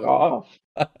 Fuck off.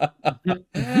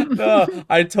 No,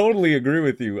 I totally agree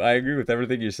with you. I agree with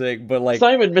everything you're saying, but It's like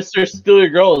not even Mr. Steal Your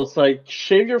Girl. It's like,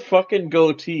 shave your fucking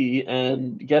goatee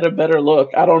and get a better look.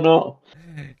 I don't know.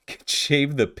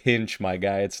 shave the pinch, my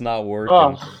guy. It's not working.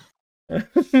 Oh,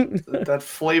 That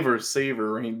flavor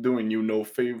saver ain't doing you no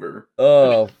favor.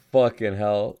 Oh fucking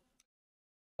hell.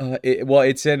 Well,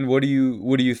 it's in. What do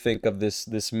you think of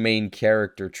this main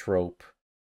character trope?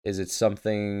 Is it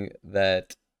something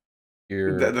that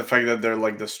you're? The fact that they're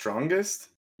like the strongest.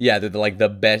 Yeah, they're like the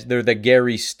best. They're the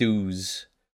Gary Stews,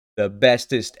 the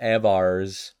bestest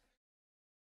evers.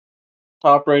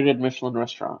 top-rated Michelin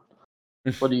restaurant.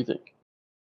 What do you think?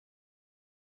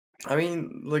 I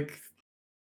mean, like,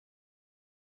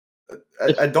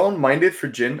 I don't mind it for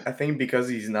Jin. I think because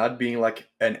he's not being like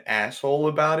an asshole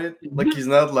about it. Like, he's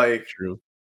not like True.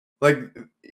 like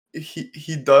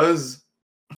he does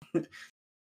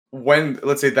when,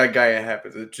 let's say, that guy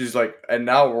happens. It's just like, and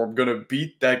now we're gonna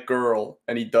beat that girl,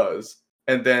 and he does,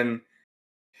 and then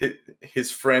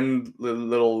his friend,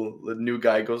 little new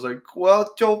guy, goes like,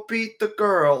 well, don't beat the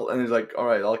girl, and he's like, all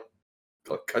right,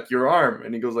 I'll cut your arm,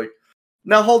 and he goes like,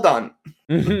 now hold on.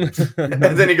 And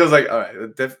then he goes like, all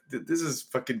right, this is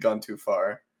fucking gone too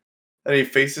far. And he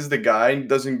faces the guy and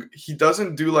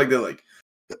doesn't do like the like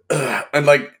and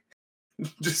like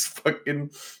just fucking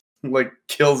like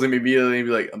kills him immediately and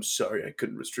be like, I'm sorry, I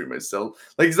couldn't restrain myself.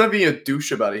 Like, he's not being a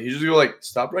douche about it. He's just go like,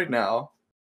 stop right now.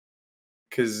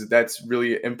 Cause that's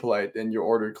really impolite and your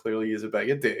order clearly is a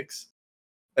bag of dicks.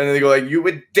 And then they go like, you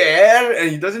would dare? And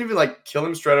he doesn't even like kill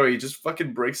him straight away. He just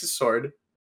fucking breaks his sword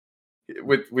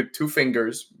with 2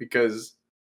 fingers because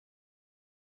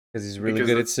he's really Because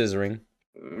good at that's- scissoring.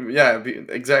 yeah,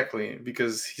 exactly,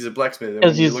 because he's a blacksmith. And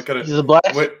Because when you look at he's a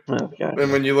black. when, Oh, God.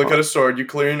 and when you look at a sword, you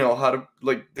clearly know how to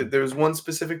like. There's one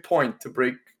specific point to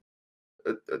break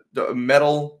a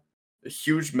metal, a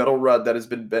huge metal rod that has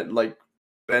been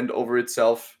bent over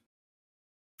itself,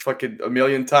 fucking a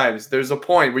million times. There's a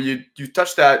point where you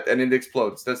touch that and it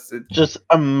explodes. That's it. Just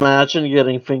imagine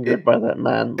getting fingered by that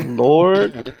man.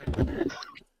 Lord.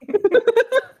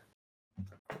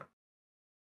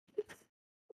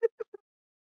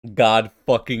 God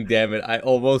fucking damn it! I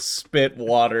almost spit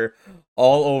water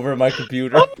all over my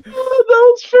computer. Oh, that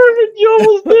was perfect. You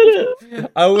almost did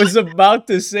it. I was about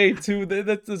to say too that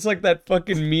it's like that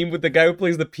fucking meme with the guy who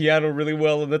plays the piano really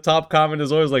well, and the top comment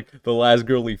is always like, "The last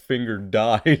girl he fingered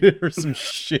died" or some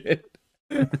shit.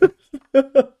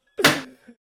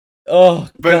 Oh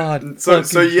But god! so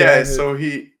fucking yeah, damn it. so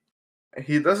he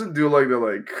doesn't do like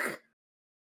the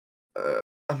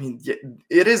I mean, yeah,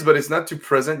 it is, but it's not too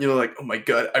present. You know, like, oh my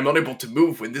god, I'm unable to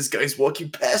move when this guy's walking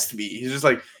past me. He's just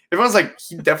like, everyone's like,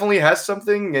 he definitely has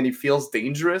something and he feels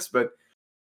dangerous, but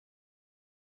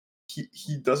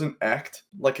he doesn't act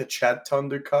like a Chad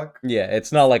Thundercock. Yeah,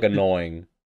 it's not like annoying.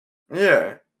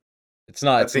 Yeah, It's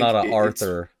not. I It's think not an it's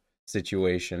Arthur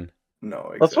situation. no.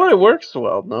 Exactly. That's why it works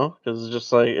well, no? Because it's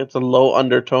just like it's a low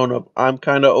undertone of I'm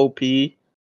kind of OP,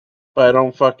 but I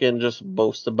don't fucking just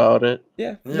boast about it.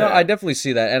 Yeah, no, Yeah. I definitely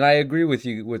see that, and I agree with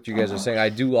you. What you guys are saying, I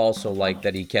do also like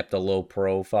that he kept a low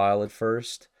profile at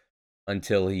first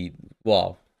until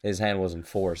his hand wasn't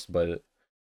forced, but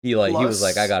he was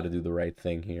like, I got to do the right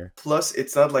thing here. Plus,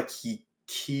 it's not like he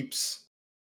keeps.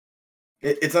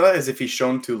 It's not as if he's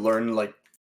shown to learn like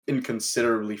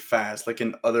inconsiderably fast, like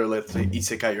in other, let's say,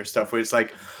 isekai or stuff, where it's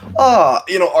like,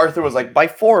 Arthur was like, by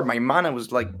 4, my mana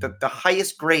was like the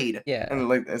highest grade. Yeah, And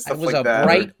like and I stuff was like a that.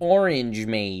 bright orange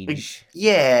mage.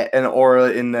 Yeah, and or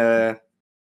in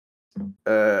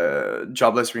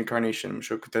Jobless Reincarnation,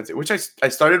 Mushoku Tensei, which I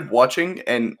started watching,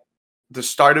 and the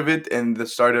start of it and the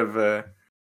start of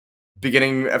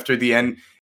beginning after the end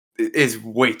is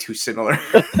way too similar.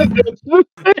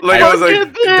 Like I was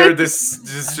like, they're just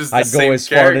the I'd same go as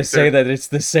far to say character. that it's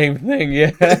the same thing.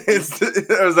 Yeah,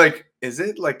 I was like, is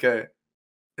it like a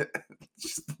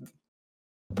just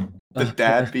the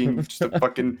dad being just a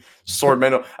fucking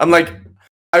swordman? I'm like,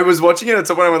 I was watching it at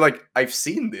some point. I was like, I've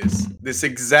seen this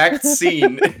exact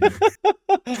scene.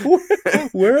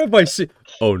 Where have I seen?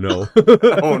 Oh no!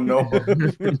 Oh no!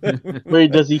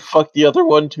 Wait, does he fuck the other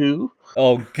one too?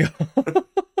 Oh god!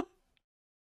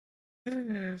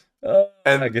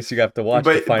 I guess you have to watch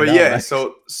to find out. yeah, Max.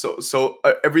 so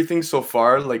everything so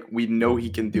far, like we know he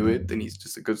can do it, and he's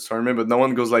just a good swordman. But no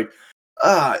one goes like,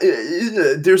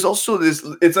 there's also this.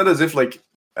 It's not as if like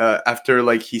after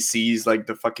like he sees like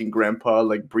the fucking grandpa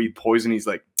like breathe poison, he's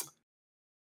like,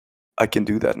 I can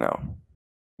do that now.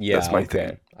 Yeah, That's my okay.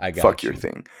 thing. I got Fuck you. your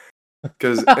thing.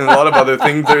 Because in a lot of other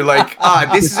things, they're like,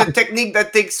 this is a technique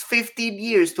that takes 15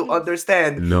 years to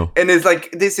understand. No, And it's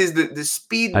like, this is the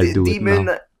speed I do it demon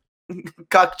now.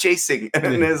 cock chasing.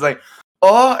 And it's like,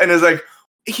 and it's like,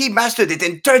 he mastered it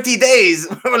in 30 days.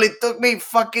 Well, it took me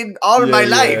fucking all my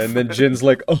life. And then Jin's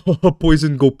like, oh,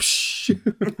 poison go psh.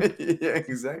 Yeah,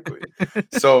 exactly.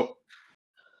 So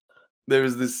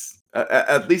there's this,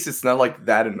 at least it's not like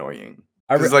that annoying.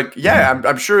 Because, like, yeah,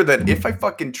 I'm sure that if I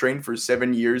fucking train for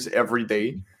 7 years every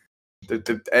day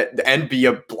and be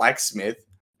a blacksmith,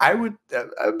 I'd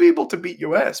be able to beat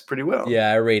your ass pretty well.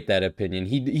 Yeah, I rate that opinion.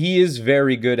 He is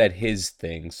very good at his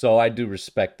thing, so I do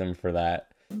respect him for that.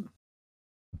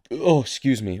 Oh,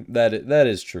 excuse me. That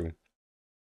is true.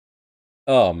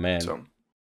 Oh man. So,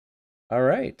 all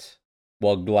right.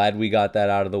 Well, glad we got that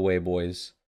out of the way,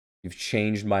 boys. You've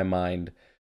changed my mind.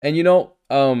 And you know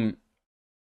what?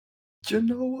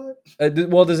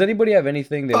 Well, does anybody have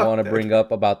anything they Fuck want to that. bring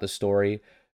up about the story?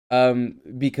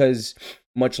 Because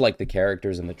much like the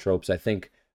characters and the tropes, I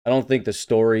don't think the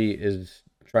story is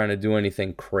trying to do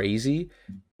anything crazy,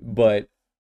 but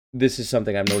this is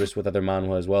something I've noticed with other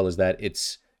manhwa as well, is that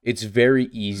it's very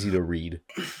easy to read.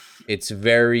 It's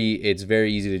very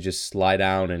easy to just slide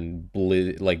down and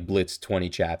blitz 20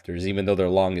 chapters, even though they're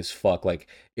long as fuck. Like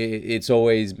it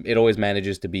always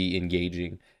manages to be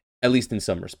engaging, at least in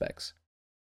some respects.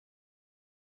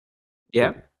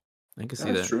 Yeah, I can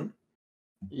see That's that. true.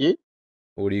 Yeah.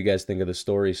 What do you guys think of the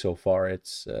story so far?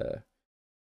 It's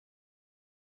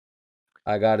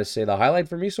I gotta say the highlight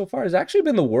for me so far has actually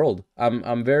been the world.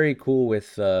 I'm very cool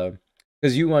with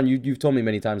because you've told me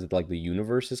many times that like the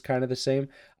universe is kind of the same.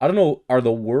 I don't know, are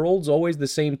the worlds always the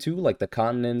same too, like the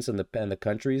continents and the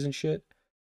countries and shit?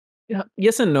 Yeah,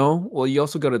 yes and no. Well, you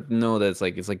also got to know that it's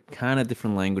like kind of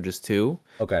different languages too.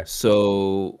 Okay.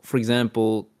 So, for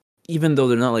example, even though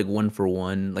they're not like one for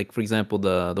one, like for example,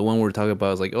 the one we're talking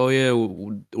about is like, oh yeah,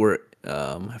 we're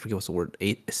I forget what's the word,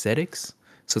 ascetics.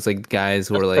 So it's like guys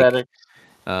who are like Aesthetic.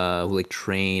 who like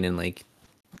train and like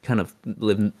kind of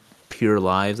live pure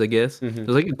lives, I guess. Mhm. There's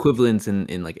like equivalents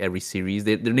in like every series.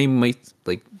 Their name might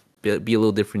like be a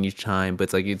little different each time,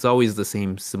 but it's always the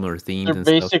same similar themes They're and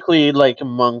stuff. basically like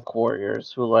monk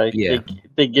warriors who like Yeah.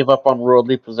 they give up on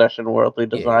worldly possession, worldly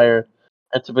Yeah. desire,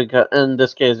 and to become. In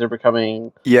this case, they're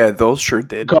becoming Yeah, those sure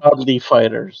did. godly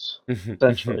fighters.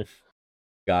 Essentially.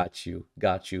 Got you.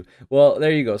 Well,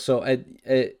 there you go. So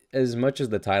as much as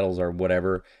the titles are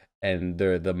whatever and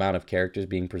the amount of characters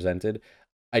being presented,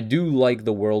 I do like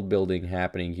the world building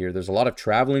happening here. There's a lot of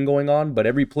traveling going on, but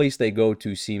every place they go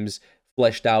to seems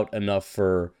fleshed out enough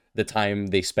for the time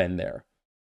they spend there,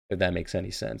 if that makes any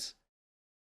sense.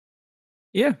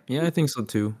 Yeah, I think so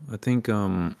too. I think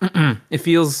it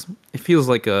feels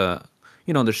like a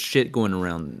there's shit going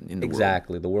around in the world.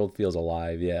 Exactly. The world feels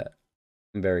alive. Yeah,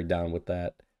 I'm very down with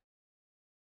that.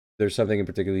 There's something in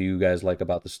particular you guys like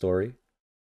about the story?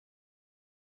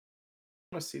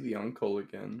 I want to see the uncle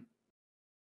again.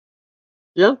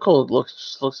 The uncle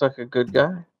looks like a good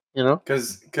guy, you know?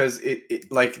 Because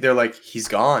it like they're like he's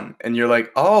gone, and you're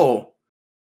like, oh,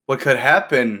 what could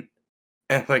happen?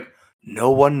 And like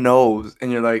no one knows,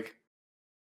 and you're like,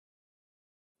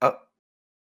 oh,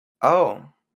 oh,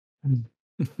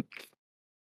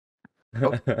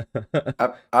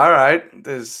 all right.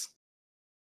 There's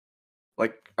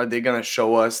like, are they gonna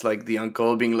show us like the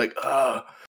uncle being like, oh,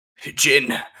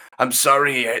 Jin, I'm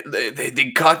sorry,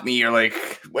 they caught me. You're like,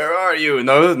 where are you?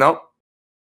 No, no.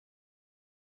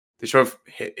 They show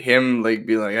him like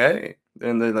be like, hey,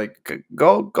 and they're like,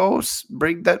 go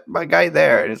bring that my guy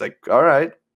there, and he's like, all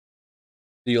right.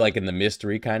 Do you like in the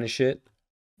mystery kind of shit?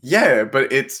 Yeah,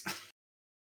 but it's.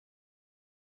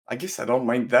 I guess I don't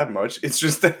mind that much. It's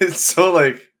just that it's so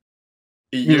like.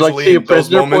 You like Usually see a in those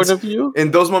prisoner point moments, of view? in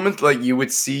those moments, like you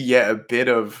would see, a bit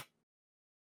of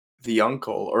the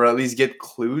uncle, or at least get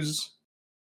clues.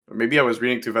 Or maybe I was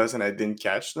reading too fast and I didn't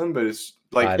catch them, but it's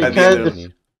like I at didn't the end Because of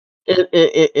see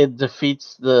it, it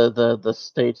defeats the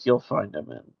states you'll find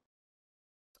him in.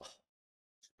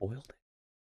 Spoiled it.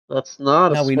 That's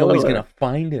not a Now we spoiler. know he's gonna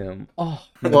find him. Oh,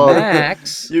 Well,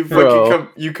 Max. you Bro.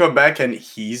 come back and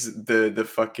he's the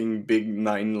fucking big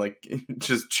 9 like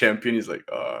just champion. He's like,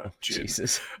 Oh, Jin,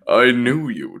 Jesus. I knew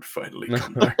you would finally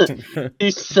come back to me.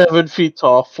 He's 7 feet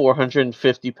tall,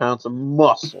 450 pounds of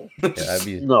muscle. Yeah,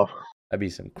 that'd No. be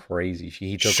some crazy shit.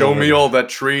 He took Show over me the- all that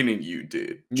training you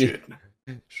did, Yeah.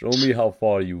 Jin. Show me how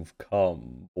far you've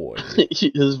come, boy.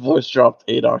 His voice dropped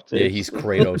 8 octaves. Yeah, he's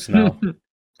Kratos now.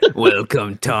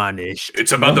 Welcome, tarnished.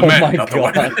 It's about the Oh man, my not the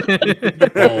God.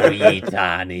 woman. Oh, ye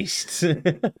tarnished.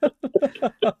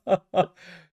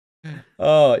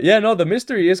 Oh, yeah, no, the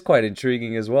mystery is quite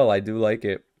intriguing as well. I do like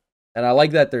it. And I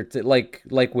like that they're like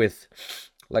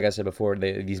I said before,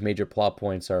 these major plot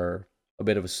points are a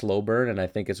bit of a slow burn, and I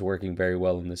think it's working very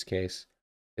well in this case.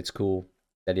 It's cool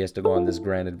that he has to go on this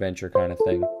grand adventure kind of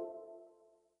thing.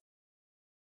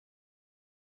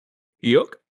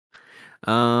 Yuck.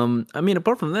 I mean,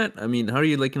 apart from that, I mean, how are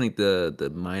you liking like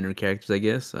the minor characters? I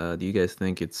guess. Do you guys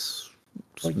think it's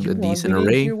a decent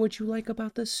array? Hear what you like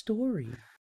about the story.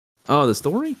 Oh, the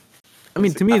story. I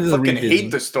mean, to me, I this is fucking really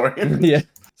hate the story. Yeah,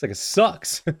 it's like it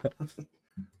sucks.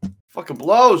 Fucking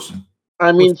blows.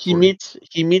 I mean, What's he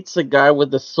story? meets a guy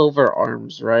with the silver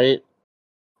arms, right?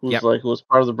 Who's Yep. like who was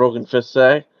part of the Broken Fist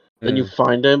Sag. Then you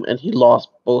find him, and he lost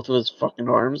both of his fucking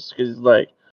arms because he's like,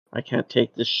 I can't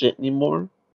take this shit anymore.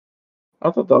 I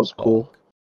thought that was cool.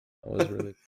 That was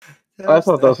really. I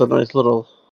thought that was a nice little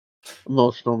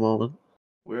emotional moment.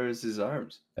 Where is his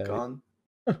arms? Uh, Gone.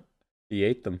 He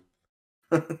ate them.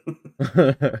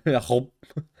 I hope.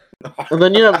 And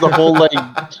then you have the whole like,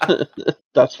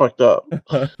 that's fucked up.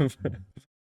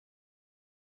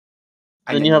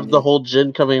 Then you have the whole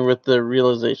Jin coming with the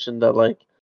realization that like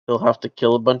he'll have to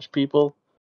kill a bunch of people,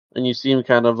 and you see him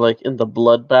kind of like in the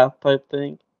bloodbath type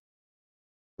thing.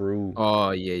 True.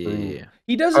 Oh yeah.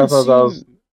 He I doesn't thought seem. that was-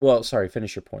 Well, sorry.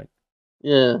 Finish your point.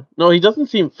 Yeah, no, he doesn't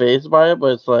seem phased by it,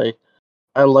 but it's like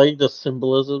I like the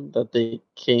symbolism that they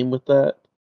came with that.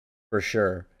 For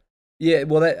sure. Yeah.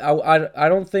 Well, that I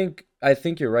don't think. I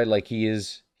think you're right. Like he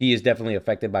is definitely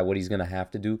affected by what he's gonna have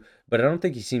to do, but I don't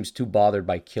think he seems too bothered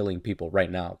by killing people right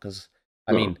now. Because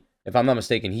I No. mean, if I'm not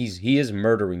mistaken, he is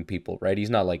murdering people, right? He's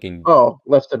not like in. Oh,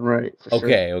 left and right. For sure.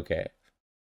 Okay.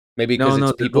 Maybe because No,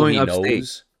 it's they're people going he upstate.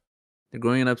 knows. They're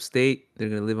growing upstate. They're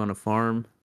gonna live on a farm.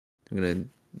 They're gonna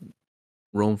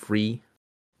roam free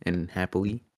and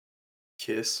happily.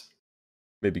 Kiss.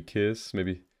 Maybe kiss.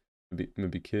 Maybe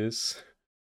kiss.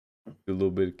 Do a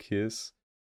little bit of kiss.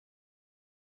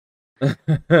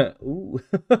 Ooh.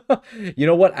 You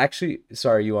know what? Actually,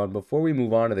 sorry, Yuan, before we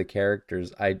move on to the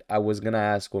characters, I was gonna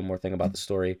ask one more thing about the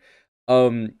story.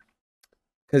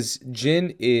 Because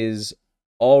Jin is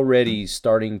already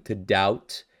starting to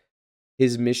doubt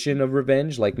his mission of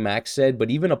revenge, like Max said, but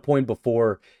even a point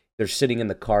before they're sitting in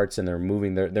the carts and they're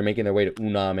moving, they're making their way to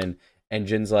Unam, and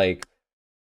Jin's like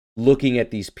looking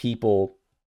at these people.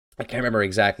 I can't remember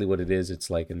exactly what it is. It's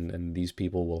like, and these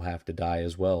people will have to die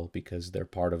as well because they're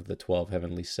part of the 12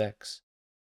 heavenly sects.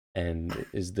 And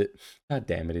is that, God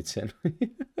damn it, it's him.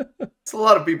 It's a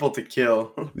lot of people to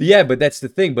kill. Yeah, but that's the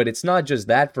thing. But it's not just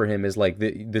that for him. Is like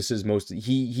this is most.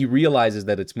 He realizes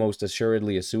that it's most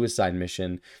assuredly a suicide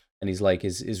mission, and he's like,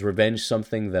 is revenge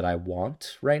something that I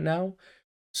want right now?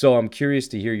 So I'm curious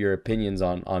to hear your opinions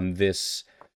on this,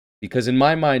 because in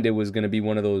my mind it was gonna be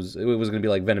one of those. It was gonna be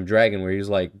like Venom Dragon, where he was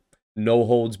like, no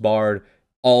holds barred,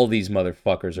 all these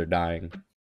motherfuckers are dying.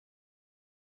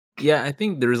 Yeah, I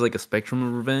think there is like a spectrum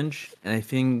of revenge, and I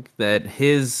think that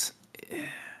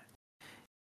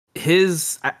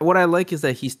what I like is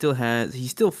that he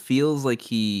still feels like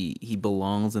he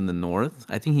belongs in the North.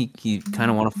 I think he kind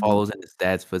of want to follow in his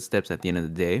dad's footsteps at the end of the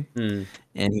day, Mm.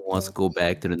 and he wants to go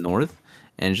back to the North.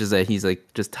 And it's just that he's like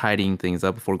just tidying things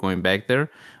up before going back there.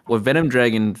 What Venom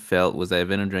Dragon felt was that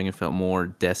Venom Dragon felt more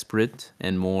desperate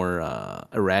and more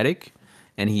erratic,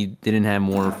 and he didn't have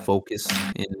more focus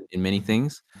in many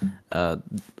things.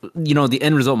 The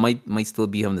end result might still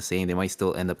be him the same. They might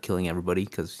still end up killing everybody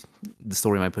because the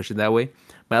story might push it that way.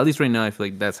 But at least right now, I feel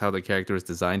like that's how the character is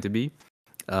designed to be.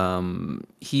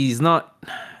 He's not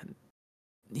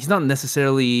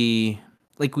necessarily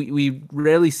like we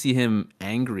rarely see him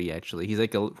angry. Actually, he's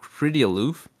like pretty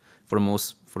aloof for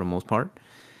the most part.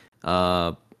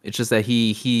 It's just that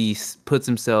he puts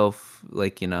himself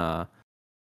like in a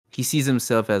he sees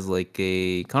himself as like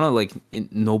a kind of like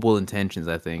noble intentions.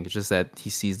 I think it's just that he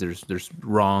sees there's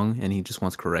wrong and he just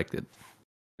wants corrected.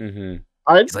 Mm-hmm.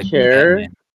 I'd like care.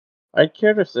 Batman. I'd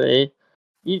care to say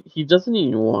he doesn't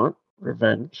even want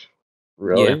revenge,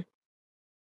 really. Yeah.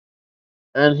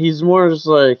 And he's more just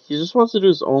like he just wants to do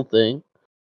his own thing.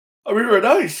 I mean, right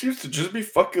now he seems to just be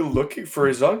fucking looking for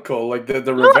his uncle. Like the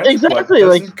Yeah, revenge exactly. plot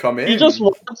Like doesn't come in. he just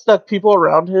wants that people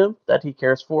around him that he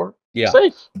cares for Yeah.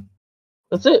 safe.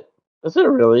 That's it. That's it,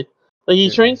 really. Like he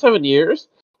Yeah. trained 7 years.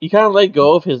 He kind of let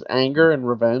go of his anger and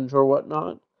revenge or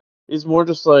whatnot. He's more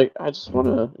just like I just want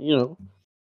to,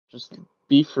 just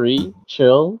be free,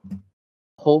 chill,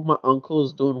 hope my uncle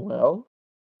is doing well,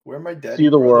 Where my daddy see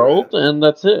the brother world, at? and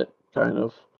that's it, kind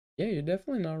of. Yeah, you're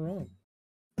definitely not wrong.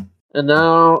 And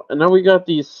now we got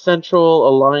the Central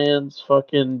Alliance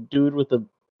fucking dude with the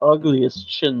ugliest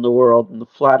chin in the world and the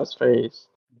flattest face.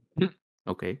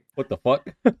 Okay. What the fuck?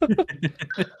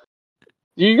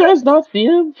 Do you guys not see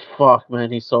him? Fuck,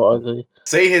 man, he's so ugly.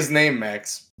 Say his name,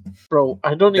 Max. Bro,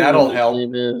 I don't even know That'll what help. his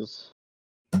name is.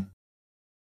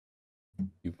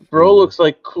 You Bro fool. looks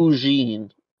like Kujin.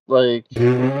 Like,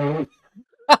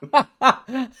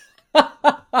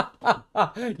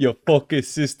 Your fucking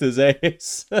sister's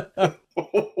ass.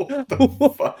 What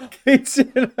the fuck?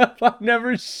 I've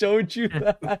never showed you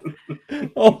that.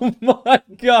 Oh my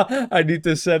god. I need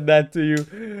to send that to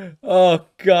you. Oh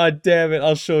god damn it.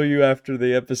 I'll show you after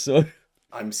the episode.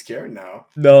 I'm scared now.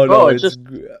 No, Oh, it's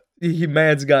it's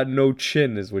man's got no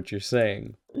chin is what you're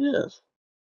saying. yes.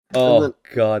 Oh then-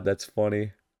 god, that's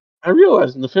funny. I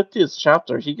realized in the 50th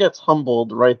chapter, he gets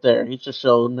humbled right there. He's just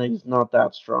showing that he's not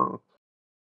that strong.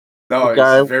 No, The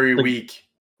guy- he's very the- weak.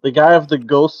 The guy of the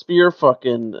ghost spear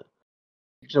fucking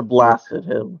just blasted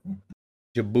him.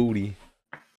 Djibouti.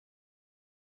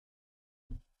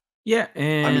 Yeah,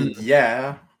 and I mean,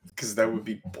 yeah, because that would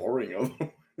be boring.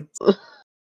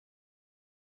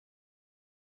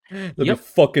 That'd Yep. be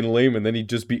fucking lame, and then he'd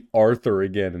just be Arthur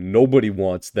again, and nobody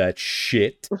wants that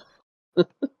shit.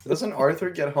 Doesn't Arthur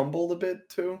get humbled a bit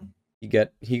too?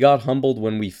 He got humbled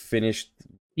when we finished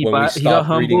he when we got stopped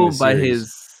reading the humbled by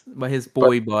series. his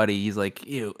boy body. He's like,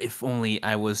 ew, if only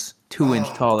I was 2 inch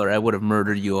Oh. taller, I would have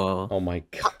murdered you all. Oh my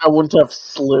god. I wouldn't have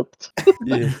slipped.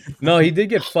 Yeah. No, he did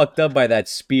get fucked up by that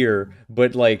spear,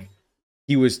 but like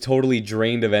he was totally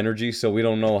drained of energy, so we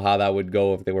don't know how that would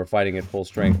go if they were fighting at full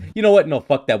strength. You know what? No,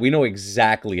 fuck that. We know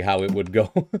exactly how it would go.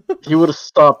 He would have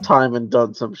stopped time and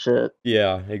done some shit.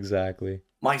 Yeah, exactly.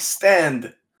 My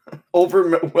stand.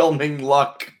 Overwhelming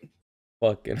luck.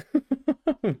 Fucking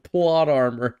plot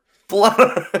armor.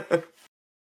 Blood.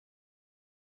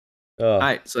 All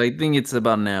right, so I think it's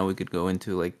about now we could go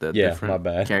into like the Yeah, different my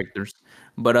bad. characters.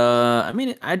 But I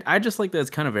mean, I just like that it's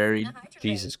kind of varied.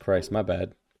 Jesus Christ, my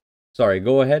bad. Sorry,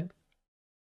 go ahead.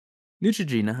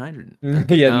 Neutrogena hydrogen.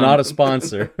 Yeah, not a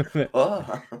sponsor.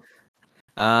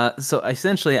 Ah. So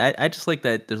essentially, I just like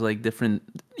that there's like different,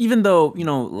 even though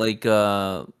like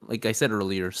I said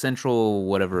earlier, Central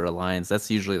whatever Alliance, that's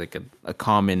usually like a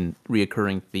common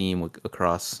reoccurring theme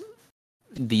across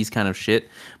these kind of shit.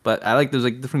 But I like there's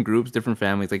like different groups, different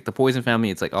families. Like the Poison family,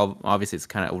 it's like obviously it's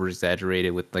kind of over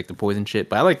exaggerated with like the Poison shit.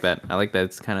 But I like that. I like that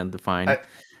it's kind of defined. I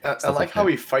Stuff like like how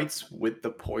that. he fights with the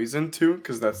poison too,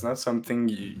 because that's not something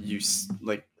you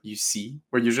see.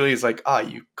 Where usually it's like,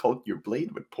 you coat your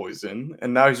blade with poison,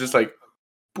 and now he's just like,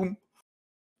 boom,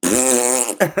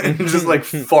 and just like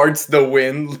farts the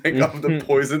wind like of the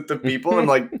poison to people. I'm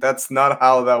like, that's not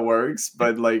how that works,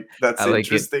 but like that's I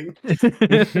like it. interesting.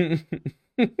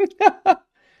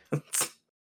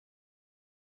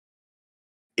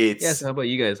 It's Yeah, so how about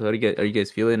you guys? How are you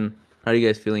guys feeling? How are you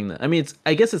guys feeling that? I mean,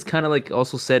 I guess it's kind of like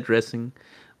also set dressing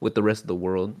with the rest of the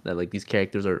world that like these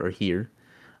characters are here.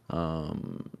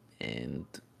 And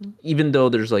even though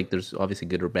there's obviously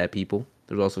good or bad people,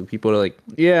 there's also people that are like,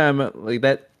 yeah, I'm like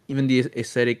that. Even the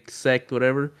ascetic sect,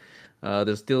 whatever.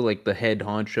 There's still like the head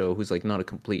honcho who's like not a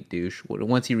complete douche.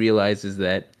 Once he realizes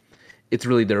that it's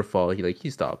really their fault, he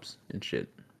stops and shit.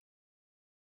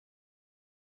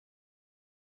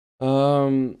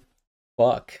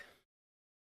 Fuck.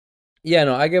 Yeah,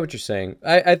 no, I get what you're saying.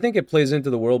 I think it plays into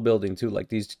the world building too.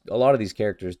 Like a lot of these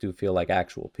characters do feel like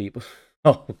actual people.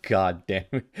 Oh god damn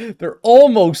it. They're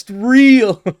almost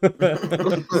real.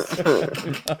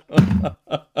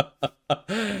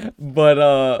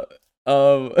 But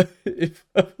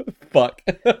fuck.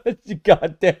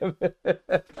 God damn it.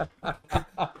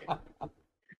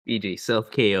 BJ self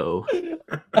KO.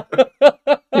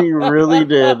 He really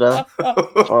did. What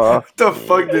the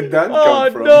fuck did that Oh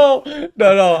come from?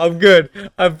 no, I'm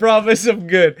good. I promise I'm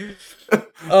good.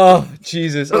 Oh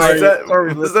Jesus! Was that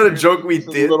a listeners, joke we it's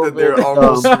a did little that they're bit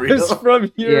almost dumb. real? It's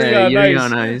from Yuri Yeah, on Yuri Ice.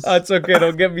 on Ice. It's okay.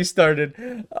 Don't get me started.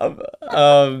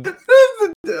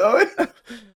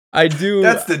 I do.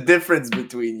 That's the difference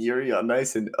between Yuri on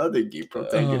Ice and other gay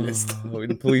protagonists.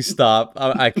 Please stop.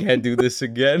 I can't do this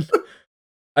again.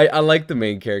 I like the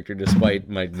main character despite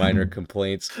my minor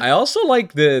complaints. I also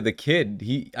like the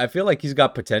kid. I feel like he's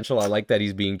got potential. I like that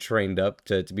he's being trained up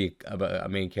to be a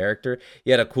main character. He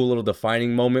had a cool little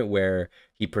defining moment where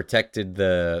he protected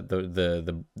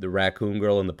the raccoon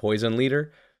girl and the poison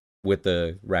leader with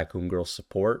the raccoon girl's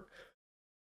support.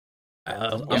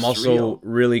 I'm also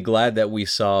really glad that we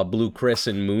saw Blue Chris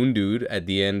and Moon Dude at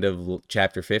the end of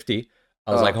chapter 50.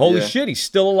 I was like, holy shit, he's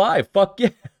still alive. Fuck yeah.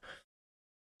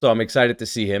 So I'm excited to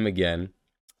see him again.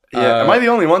 Yeah, am I the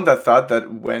only one that thought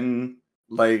that when,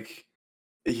 like,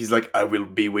 he's like, I will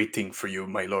be waiting for you,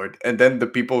 my lord. And then the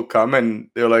people come and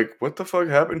they're like, what the fuck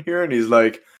happened here? And he's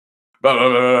like, blah, blah,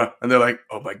 blah, blah. And they're like,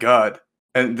 oh my god.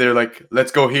 And they're like,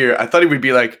 let's go here. I thought he would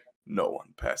be like, no one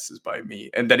passes by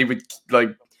me. And then he would,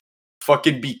 like,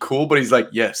 fucking be cool, but he's like,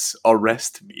 yes,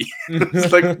 arrest me.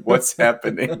 It's like, what's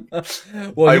happening?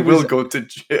 Well, I will go to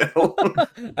jail.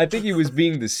 I think he was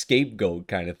being the scapegoat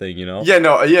kind of thing, you know? Yeah,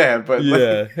 no, yeah, but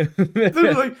Yeah.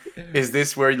 they're like, is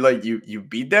this where like you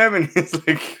beat them? And it's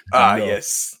like,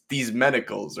 yes, these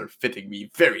manacles are fitting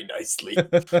me very nicely.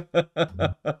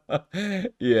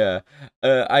 Yeah.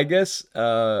 I guess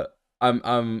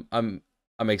I'm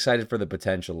excited for the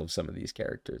potential of some of these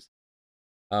characters.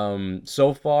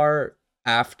 So far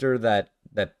after that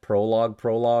prologue,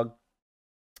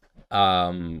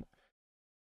 a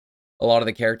lot of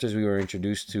the characters we were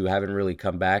introduced to haven't really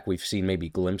come back. We've seen maybe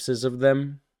glimpses of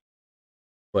them,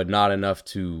 but not enough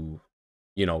to,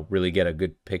 really get a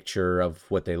good picture of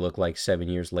what they look like 7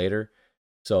 years later.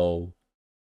 So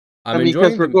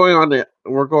because we're going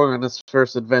on this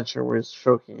first adventure where he's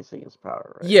showcasing his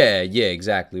power, right? Yeah,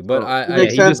 exactly. But it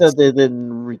makes sense that they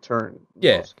didn't return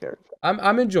those characters.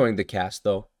 I'm enjoying the cast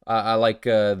though. I like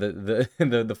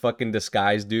the fucking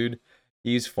disguise dude.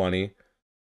 He's funny.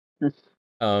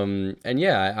 And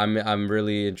yeah, I'm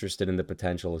really interested in the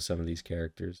potential of some of these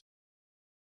characters.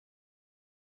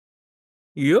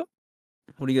 Yep.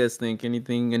 What do you guys think?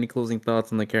 Any closing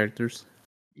thoughts on the characters?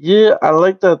 Yeah, I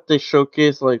like that they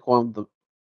showcase like one of the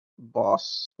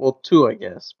boss. Well, two, I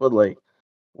guess, but like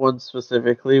one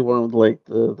specifically, one of like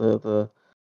the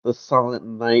Silent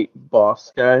Knight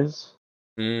boss guys.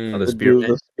 Oh, the spear.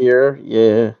 The spear,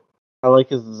 yeah. I like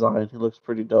his design. He looks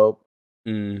pretty dope.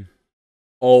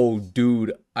 Oh,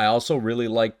 dude, I also really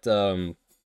liked that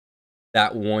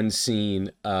one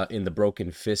scene in the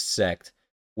Broken Fist sect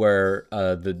where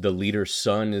the leader's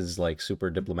son is like super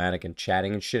diplomatic and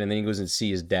chatting and shit, and then he goes and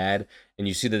see his dad, and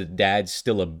you see that the dad's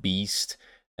still a beast,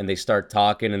 and they start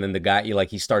talking, and then the guy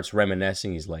he starts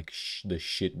reminiscing. He's like, the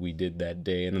shit we did that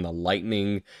day, and then the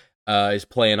lightning is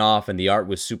playing off, and the art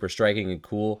was super striking and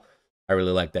cool. I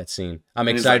really like that scene. I'm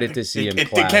excited to see him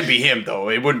clash. It can't be him though.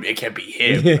 It can't be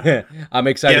him. I'm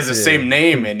excited. He has the same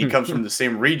name and he comes from the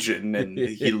same region and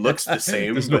he looks the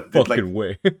same. There's no fucking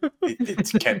way.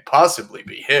 It can't possibly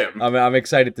be him. I'm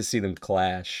excited to see them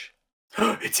clash.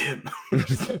 It's him.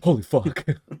 Holy fuck.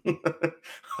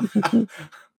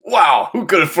 Wow, who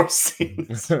could have foreseen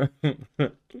this? So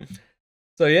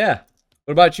yeah.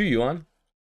 What about you, Yuan?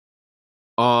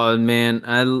 Oh man,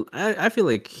 I feel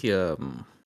like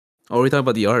we're talking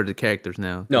about the art of the characters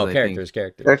now. No, characters.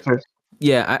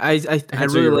 Yeah, I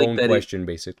really your like own that question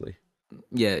basically.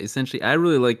 Yeah, essentially, I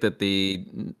really like that they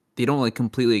don't like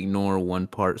completely ignore one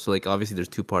part. So like obviously there's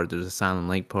two parts. There's a Silent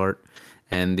Light part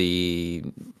and the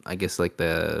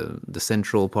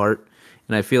central part.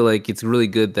 And I feel like it's really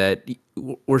good that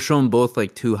we're shown both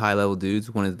like two high level dudes.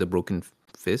 One is the Broken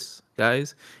fist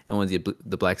guys, and one's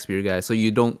the Black Spear guy. So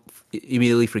you don't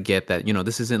immediately forget that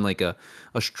this isn't like a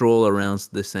stroll around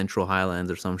the Central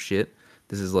Highlands or some shit.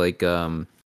 This is like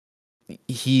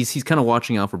he's kind of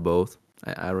watching out for both.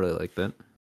 I really like that.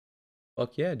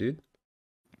 Fuck yeah, dude.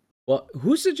 Well,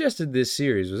 who suggested this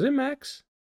series? Was it Max?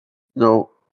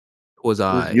 No, Was it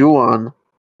was I? Yuan.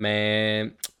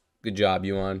 Man, good job,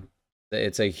 Yuan.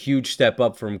 It's a huge step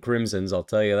up from Crimson's, I'll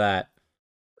tell you that.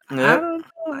 I Yep. don't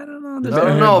know. I don't know. I There's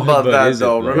don't know about But that is it,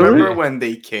 though. though? Remember Really? when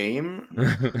they came?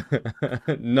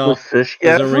 No, The fish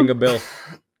doesn't gasm? ring a bell.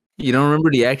 You don't remember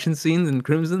the action scenes in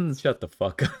Crimson? Shut the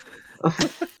fuck up.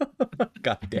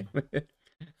 God damn it.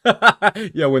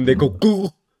 Yeah, when they go goo.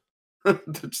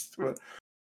 Just,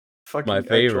 fucking My actual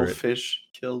favorite. fish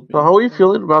killed me. So how are you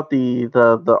feeling about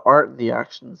the art and the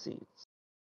action scenes?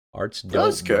 Art's dope. That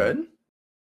was bro. good.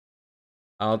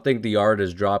 I don't think the art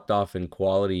has dropped off in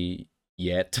quality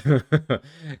yet.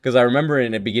 Because I remember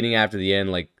in the beginning after the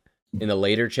end, like in the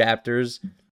later chapters,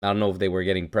 I don't know if they were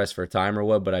getting pressed for time or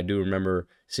what, but I do remember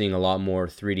seeing a lot more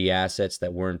 3D assets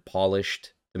that weren't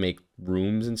polished to make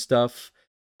rooms and stuff,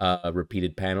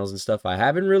 repeated panels and stuff. I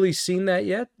haven't really seen that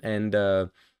yet, and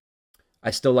I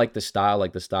still like the style.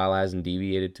 Like the style hasn't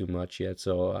deviated too much yet,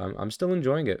 so I'm still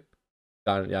enjoying it.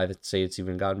 I'd say it's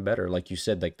even gotten better. Like you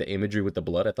said, like the imagery with the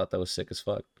blood, I thought that was sick as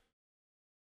fuck.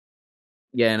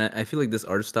 Yeah, and I feel like this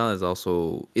art style is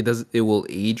also it will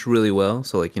age really well.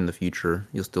 So like in the future,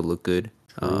 you'll still look good.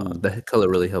 True. The color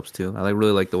really helps too. I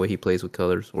really like the way he plays with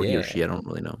colors, or he or Yeah. she. I don't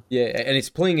really know. Yeah, and it's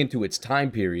playing into its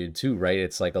time period too, right?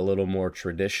 It's like a little more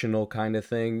traditional kind of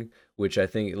thing, which I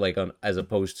think like as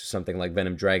opposed to something like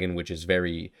Venom Dragon, which is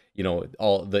very,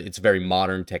 it's very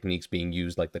modern techniques being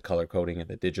used, like the color coding and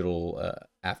the digital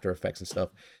After Effects and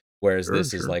stuff. Whereas Sure,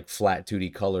 this is sure. like flat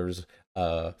 2D colors,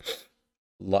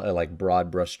 like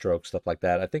broad brush strokes, stuff like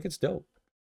that. I think it's dope.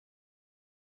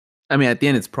 I mean, at the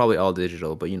end, it's probably all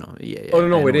digital, but yeah. Oh I know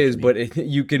no, it what you is, mean. but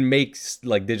you can make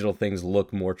like digital things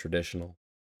look more traditional.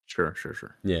 Sure.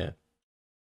 Yeah.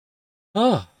 Oh,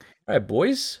 all right,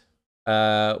 boys.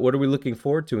 What are we looking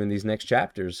forward to in these next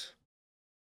chapters?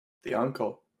 The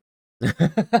uncle.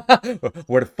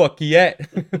 Where the fuck he at?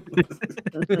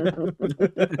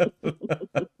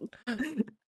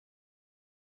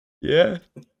 Yeah.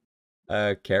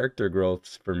 Character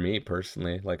growth for me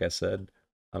personally, like I said.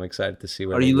 I'm excited to see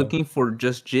where Are they you go. looking for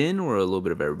just Jin or a little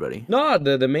bit of everybody? No,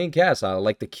 the main cast. I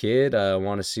like the kid. I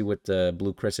want to see what the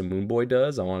Blue Crescent Moon Boy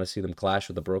does. I want to see them clash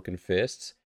with the Broken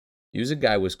Fists. User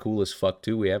guy was cool as fuck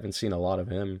too. We haven't seen a lot of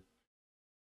him.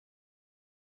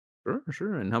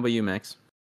 Sure. And how about you, Max?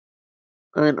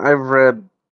 I mean, I've read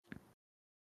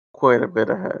quite a bit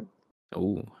ahead.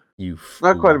 Oh, You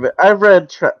Not quite a fool. bit. I've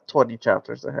read 20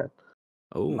 chapters ahead.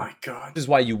 Oh oh. my god. This is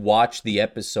why you watch the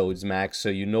episodes, Max, so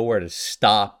you know where to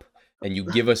stop and you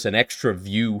give us an extra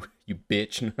view, you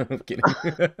bitch. No, I'm kidding.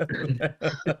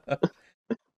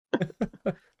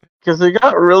 Because they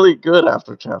got really good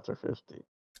after chapter 50.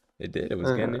 It did. It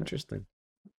was getting interesting.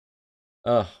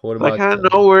 What I about kind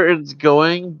of know where it's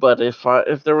going, but if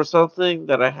there was something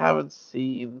that I haven't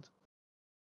seen,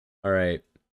 all right,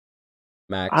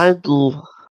 Max.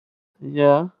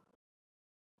 yeah.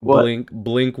 What?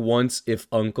 Blink once if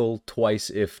uncle, twice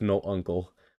if no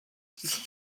uncle.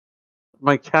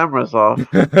 My camera's off.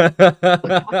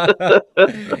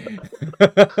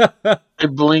 I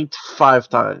blinked 5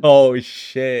 times. Oh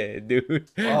shit, dude.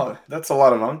 Oh, that's a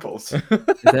lot of uncles. Is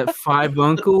that 5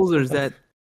 uncles or is that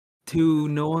 2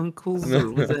 no uncles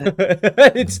or was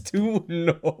that? It's 2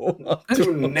 no.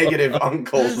 2 negative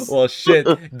uncles. Well, shit,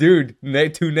 dude.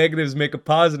 2 negatives make a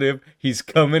positive. He's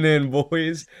coming in,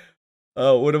 boys.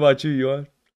 What about you, Yuan?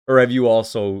 Or have you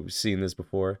also seen this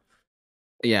before?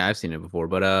 Yeah, I've seen it before,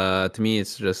 but to me,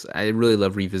 it's just I really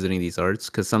love revisiting these arts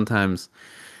because sometimes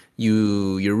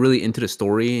you're really into the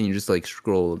story and you just like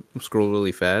scroll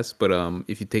really fast. But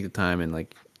if you take the time and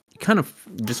like you kind of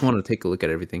just want to take a look at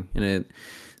everything, and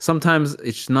sometimes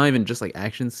it's not even just like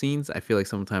action scenes. I feel like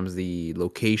sometimes the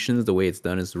locations, the way it's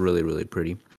done, is really really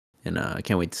pretty, and I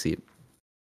can't wait to see it.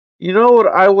 You know what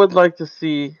I would like to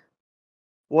see?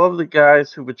 One of the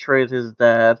guys who betrayed his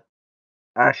dad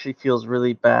actually feels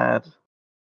really bad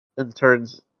and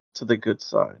turns to the good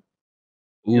side.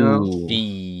 You know? Ooh.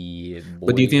 Shit,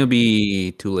 But do you boy. think it'll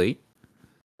be too late?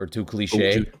 Or too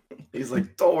cliche? He's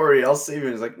like, don't worry, I'll save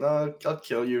you. He's like, no, I'll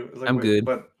kill you. He's like, I'm "Wait, good."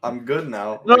 but I'm good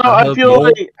now. No, Like, I'll I help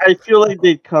feel like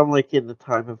they'd come like in the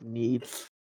time of need. type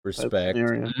Respect.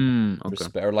 scenario. Okay.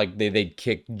 Respect. Or like they'd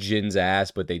kick Jin's ass,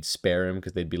 but they'd spare him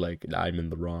because they'd be like, I'm in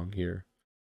the wrong here.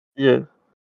 Yeah.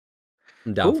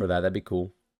 I'm down Cool. for that. That'd be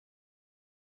cool.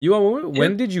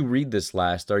 When did you read this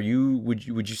last? Would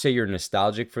you say you're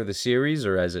nostalgic for the series,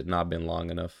 or has it not been long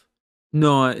enough?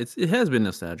 No, it has been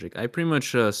nostalgic. I pretty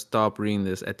much stopped reading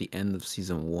this at the end of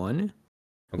season 1,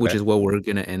 which Okay. is what we're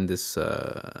gonna end this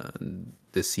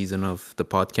this season of the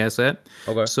podcast at.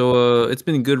 Okay. So it's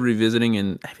been good revisiting,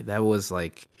 and that was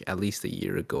like at least a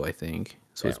year ago, I think.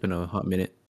 So it's been a hot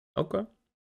minute. Okay.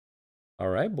 All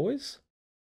right, boys.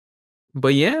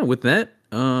 But yeah, with that,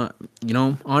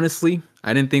 honestly,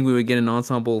 I didn't think we would get an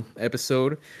ensemble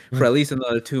episode for at least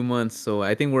another 2 months. So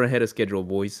I think we're ahead of schedule,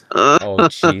 boys. Oh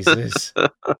Jesus.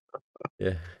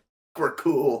 Yeah. We're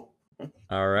cool.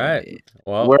 All right. Yeah.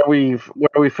 Well, Where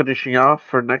are we finishing off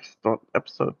for next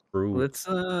episode? true. Let's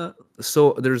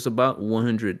so there's about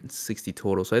 160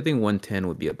 total. So I think 110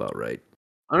 would be about right.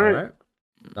 All right.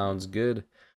 Sounds good.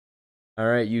 All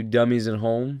right, you dummies at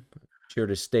home, sure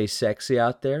to stay sexy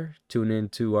out there. Tune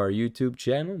into our YouTube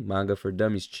channel, Manga for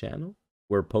Dummies channel.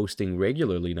 We're posting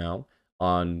regularly now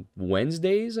on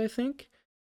Wednesdays, I think.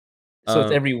 So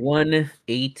it's every 1,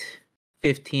 8,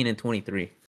 15, and 23.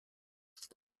 Why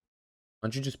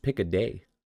don't you just pick a day?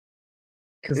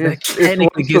 Because It's- that it's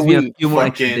technically once a gives me a week. few more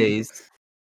extra Fucking- days.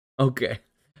 Okay.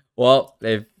 Well,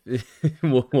 if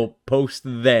we'll post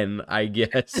then, I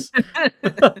guess.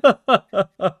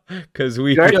 Because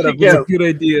we You actually That's get- a good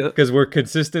idea. because we're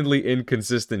consistently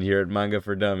inconsistent here at Manga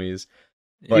for Dummies.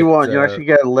 But, you actually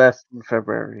get less in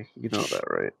February. You know that,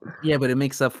 right? Yeah, but it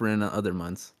makes up for in other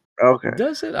months. Okay.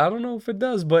 Does it? I don't know if it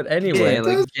does, but anyway. Yeah,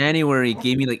 like January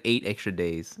gave me like 8 extra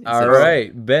days. All instead of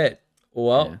right, bet.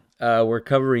 Well, we're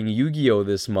covering Yu-Gi-Oh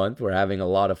this month. We're having a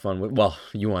lot of fun with. Well,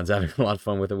 Yuan's having a lot of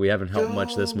fun with it. We haven't helped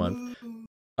much this month.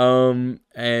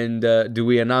 And do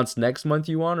we announce next month,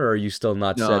 Yuan, or are you still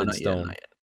not No, set in not yet, stone? not yet.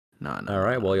 No. All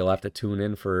right. Well, you'll have to tune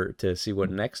in to see what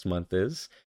next month is.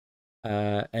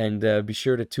 And be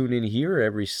sure to tune in here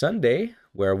every Sunday,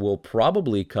 where we'll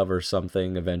probably cover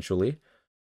something eventually.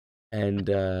 And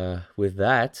with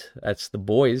that, that's the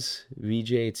boys.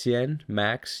 VJ Etienne,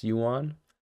 Max, Yuan,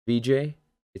 VJ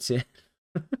Etienne.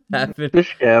 having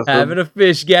Fishgasm. a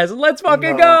fish gas. Let's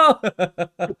fucking No. go!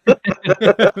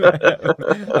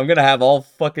 I'm gonna have all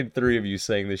fucking 3 of you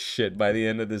saying this shit by the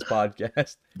end of this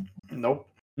podcast. Nope.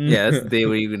 Yeah, that's the day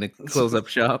where you're gonna close up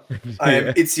shop. I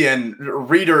am Etienne,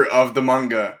 reader of the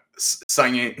manga,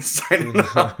 signing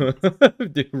off.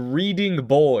 The reading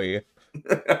boy.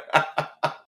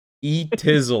 E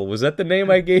Tizzle. Was that the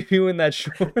name I gave you in that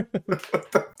short?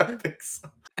 I think so.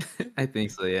 I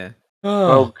think so, yeah.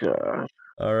 Oh god.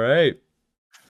 All right.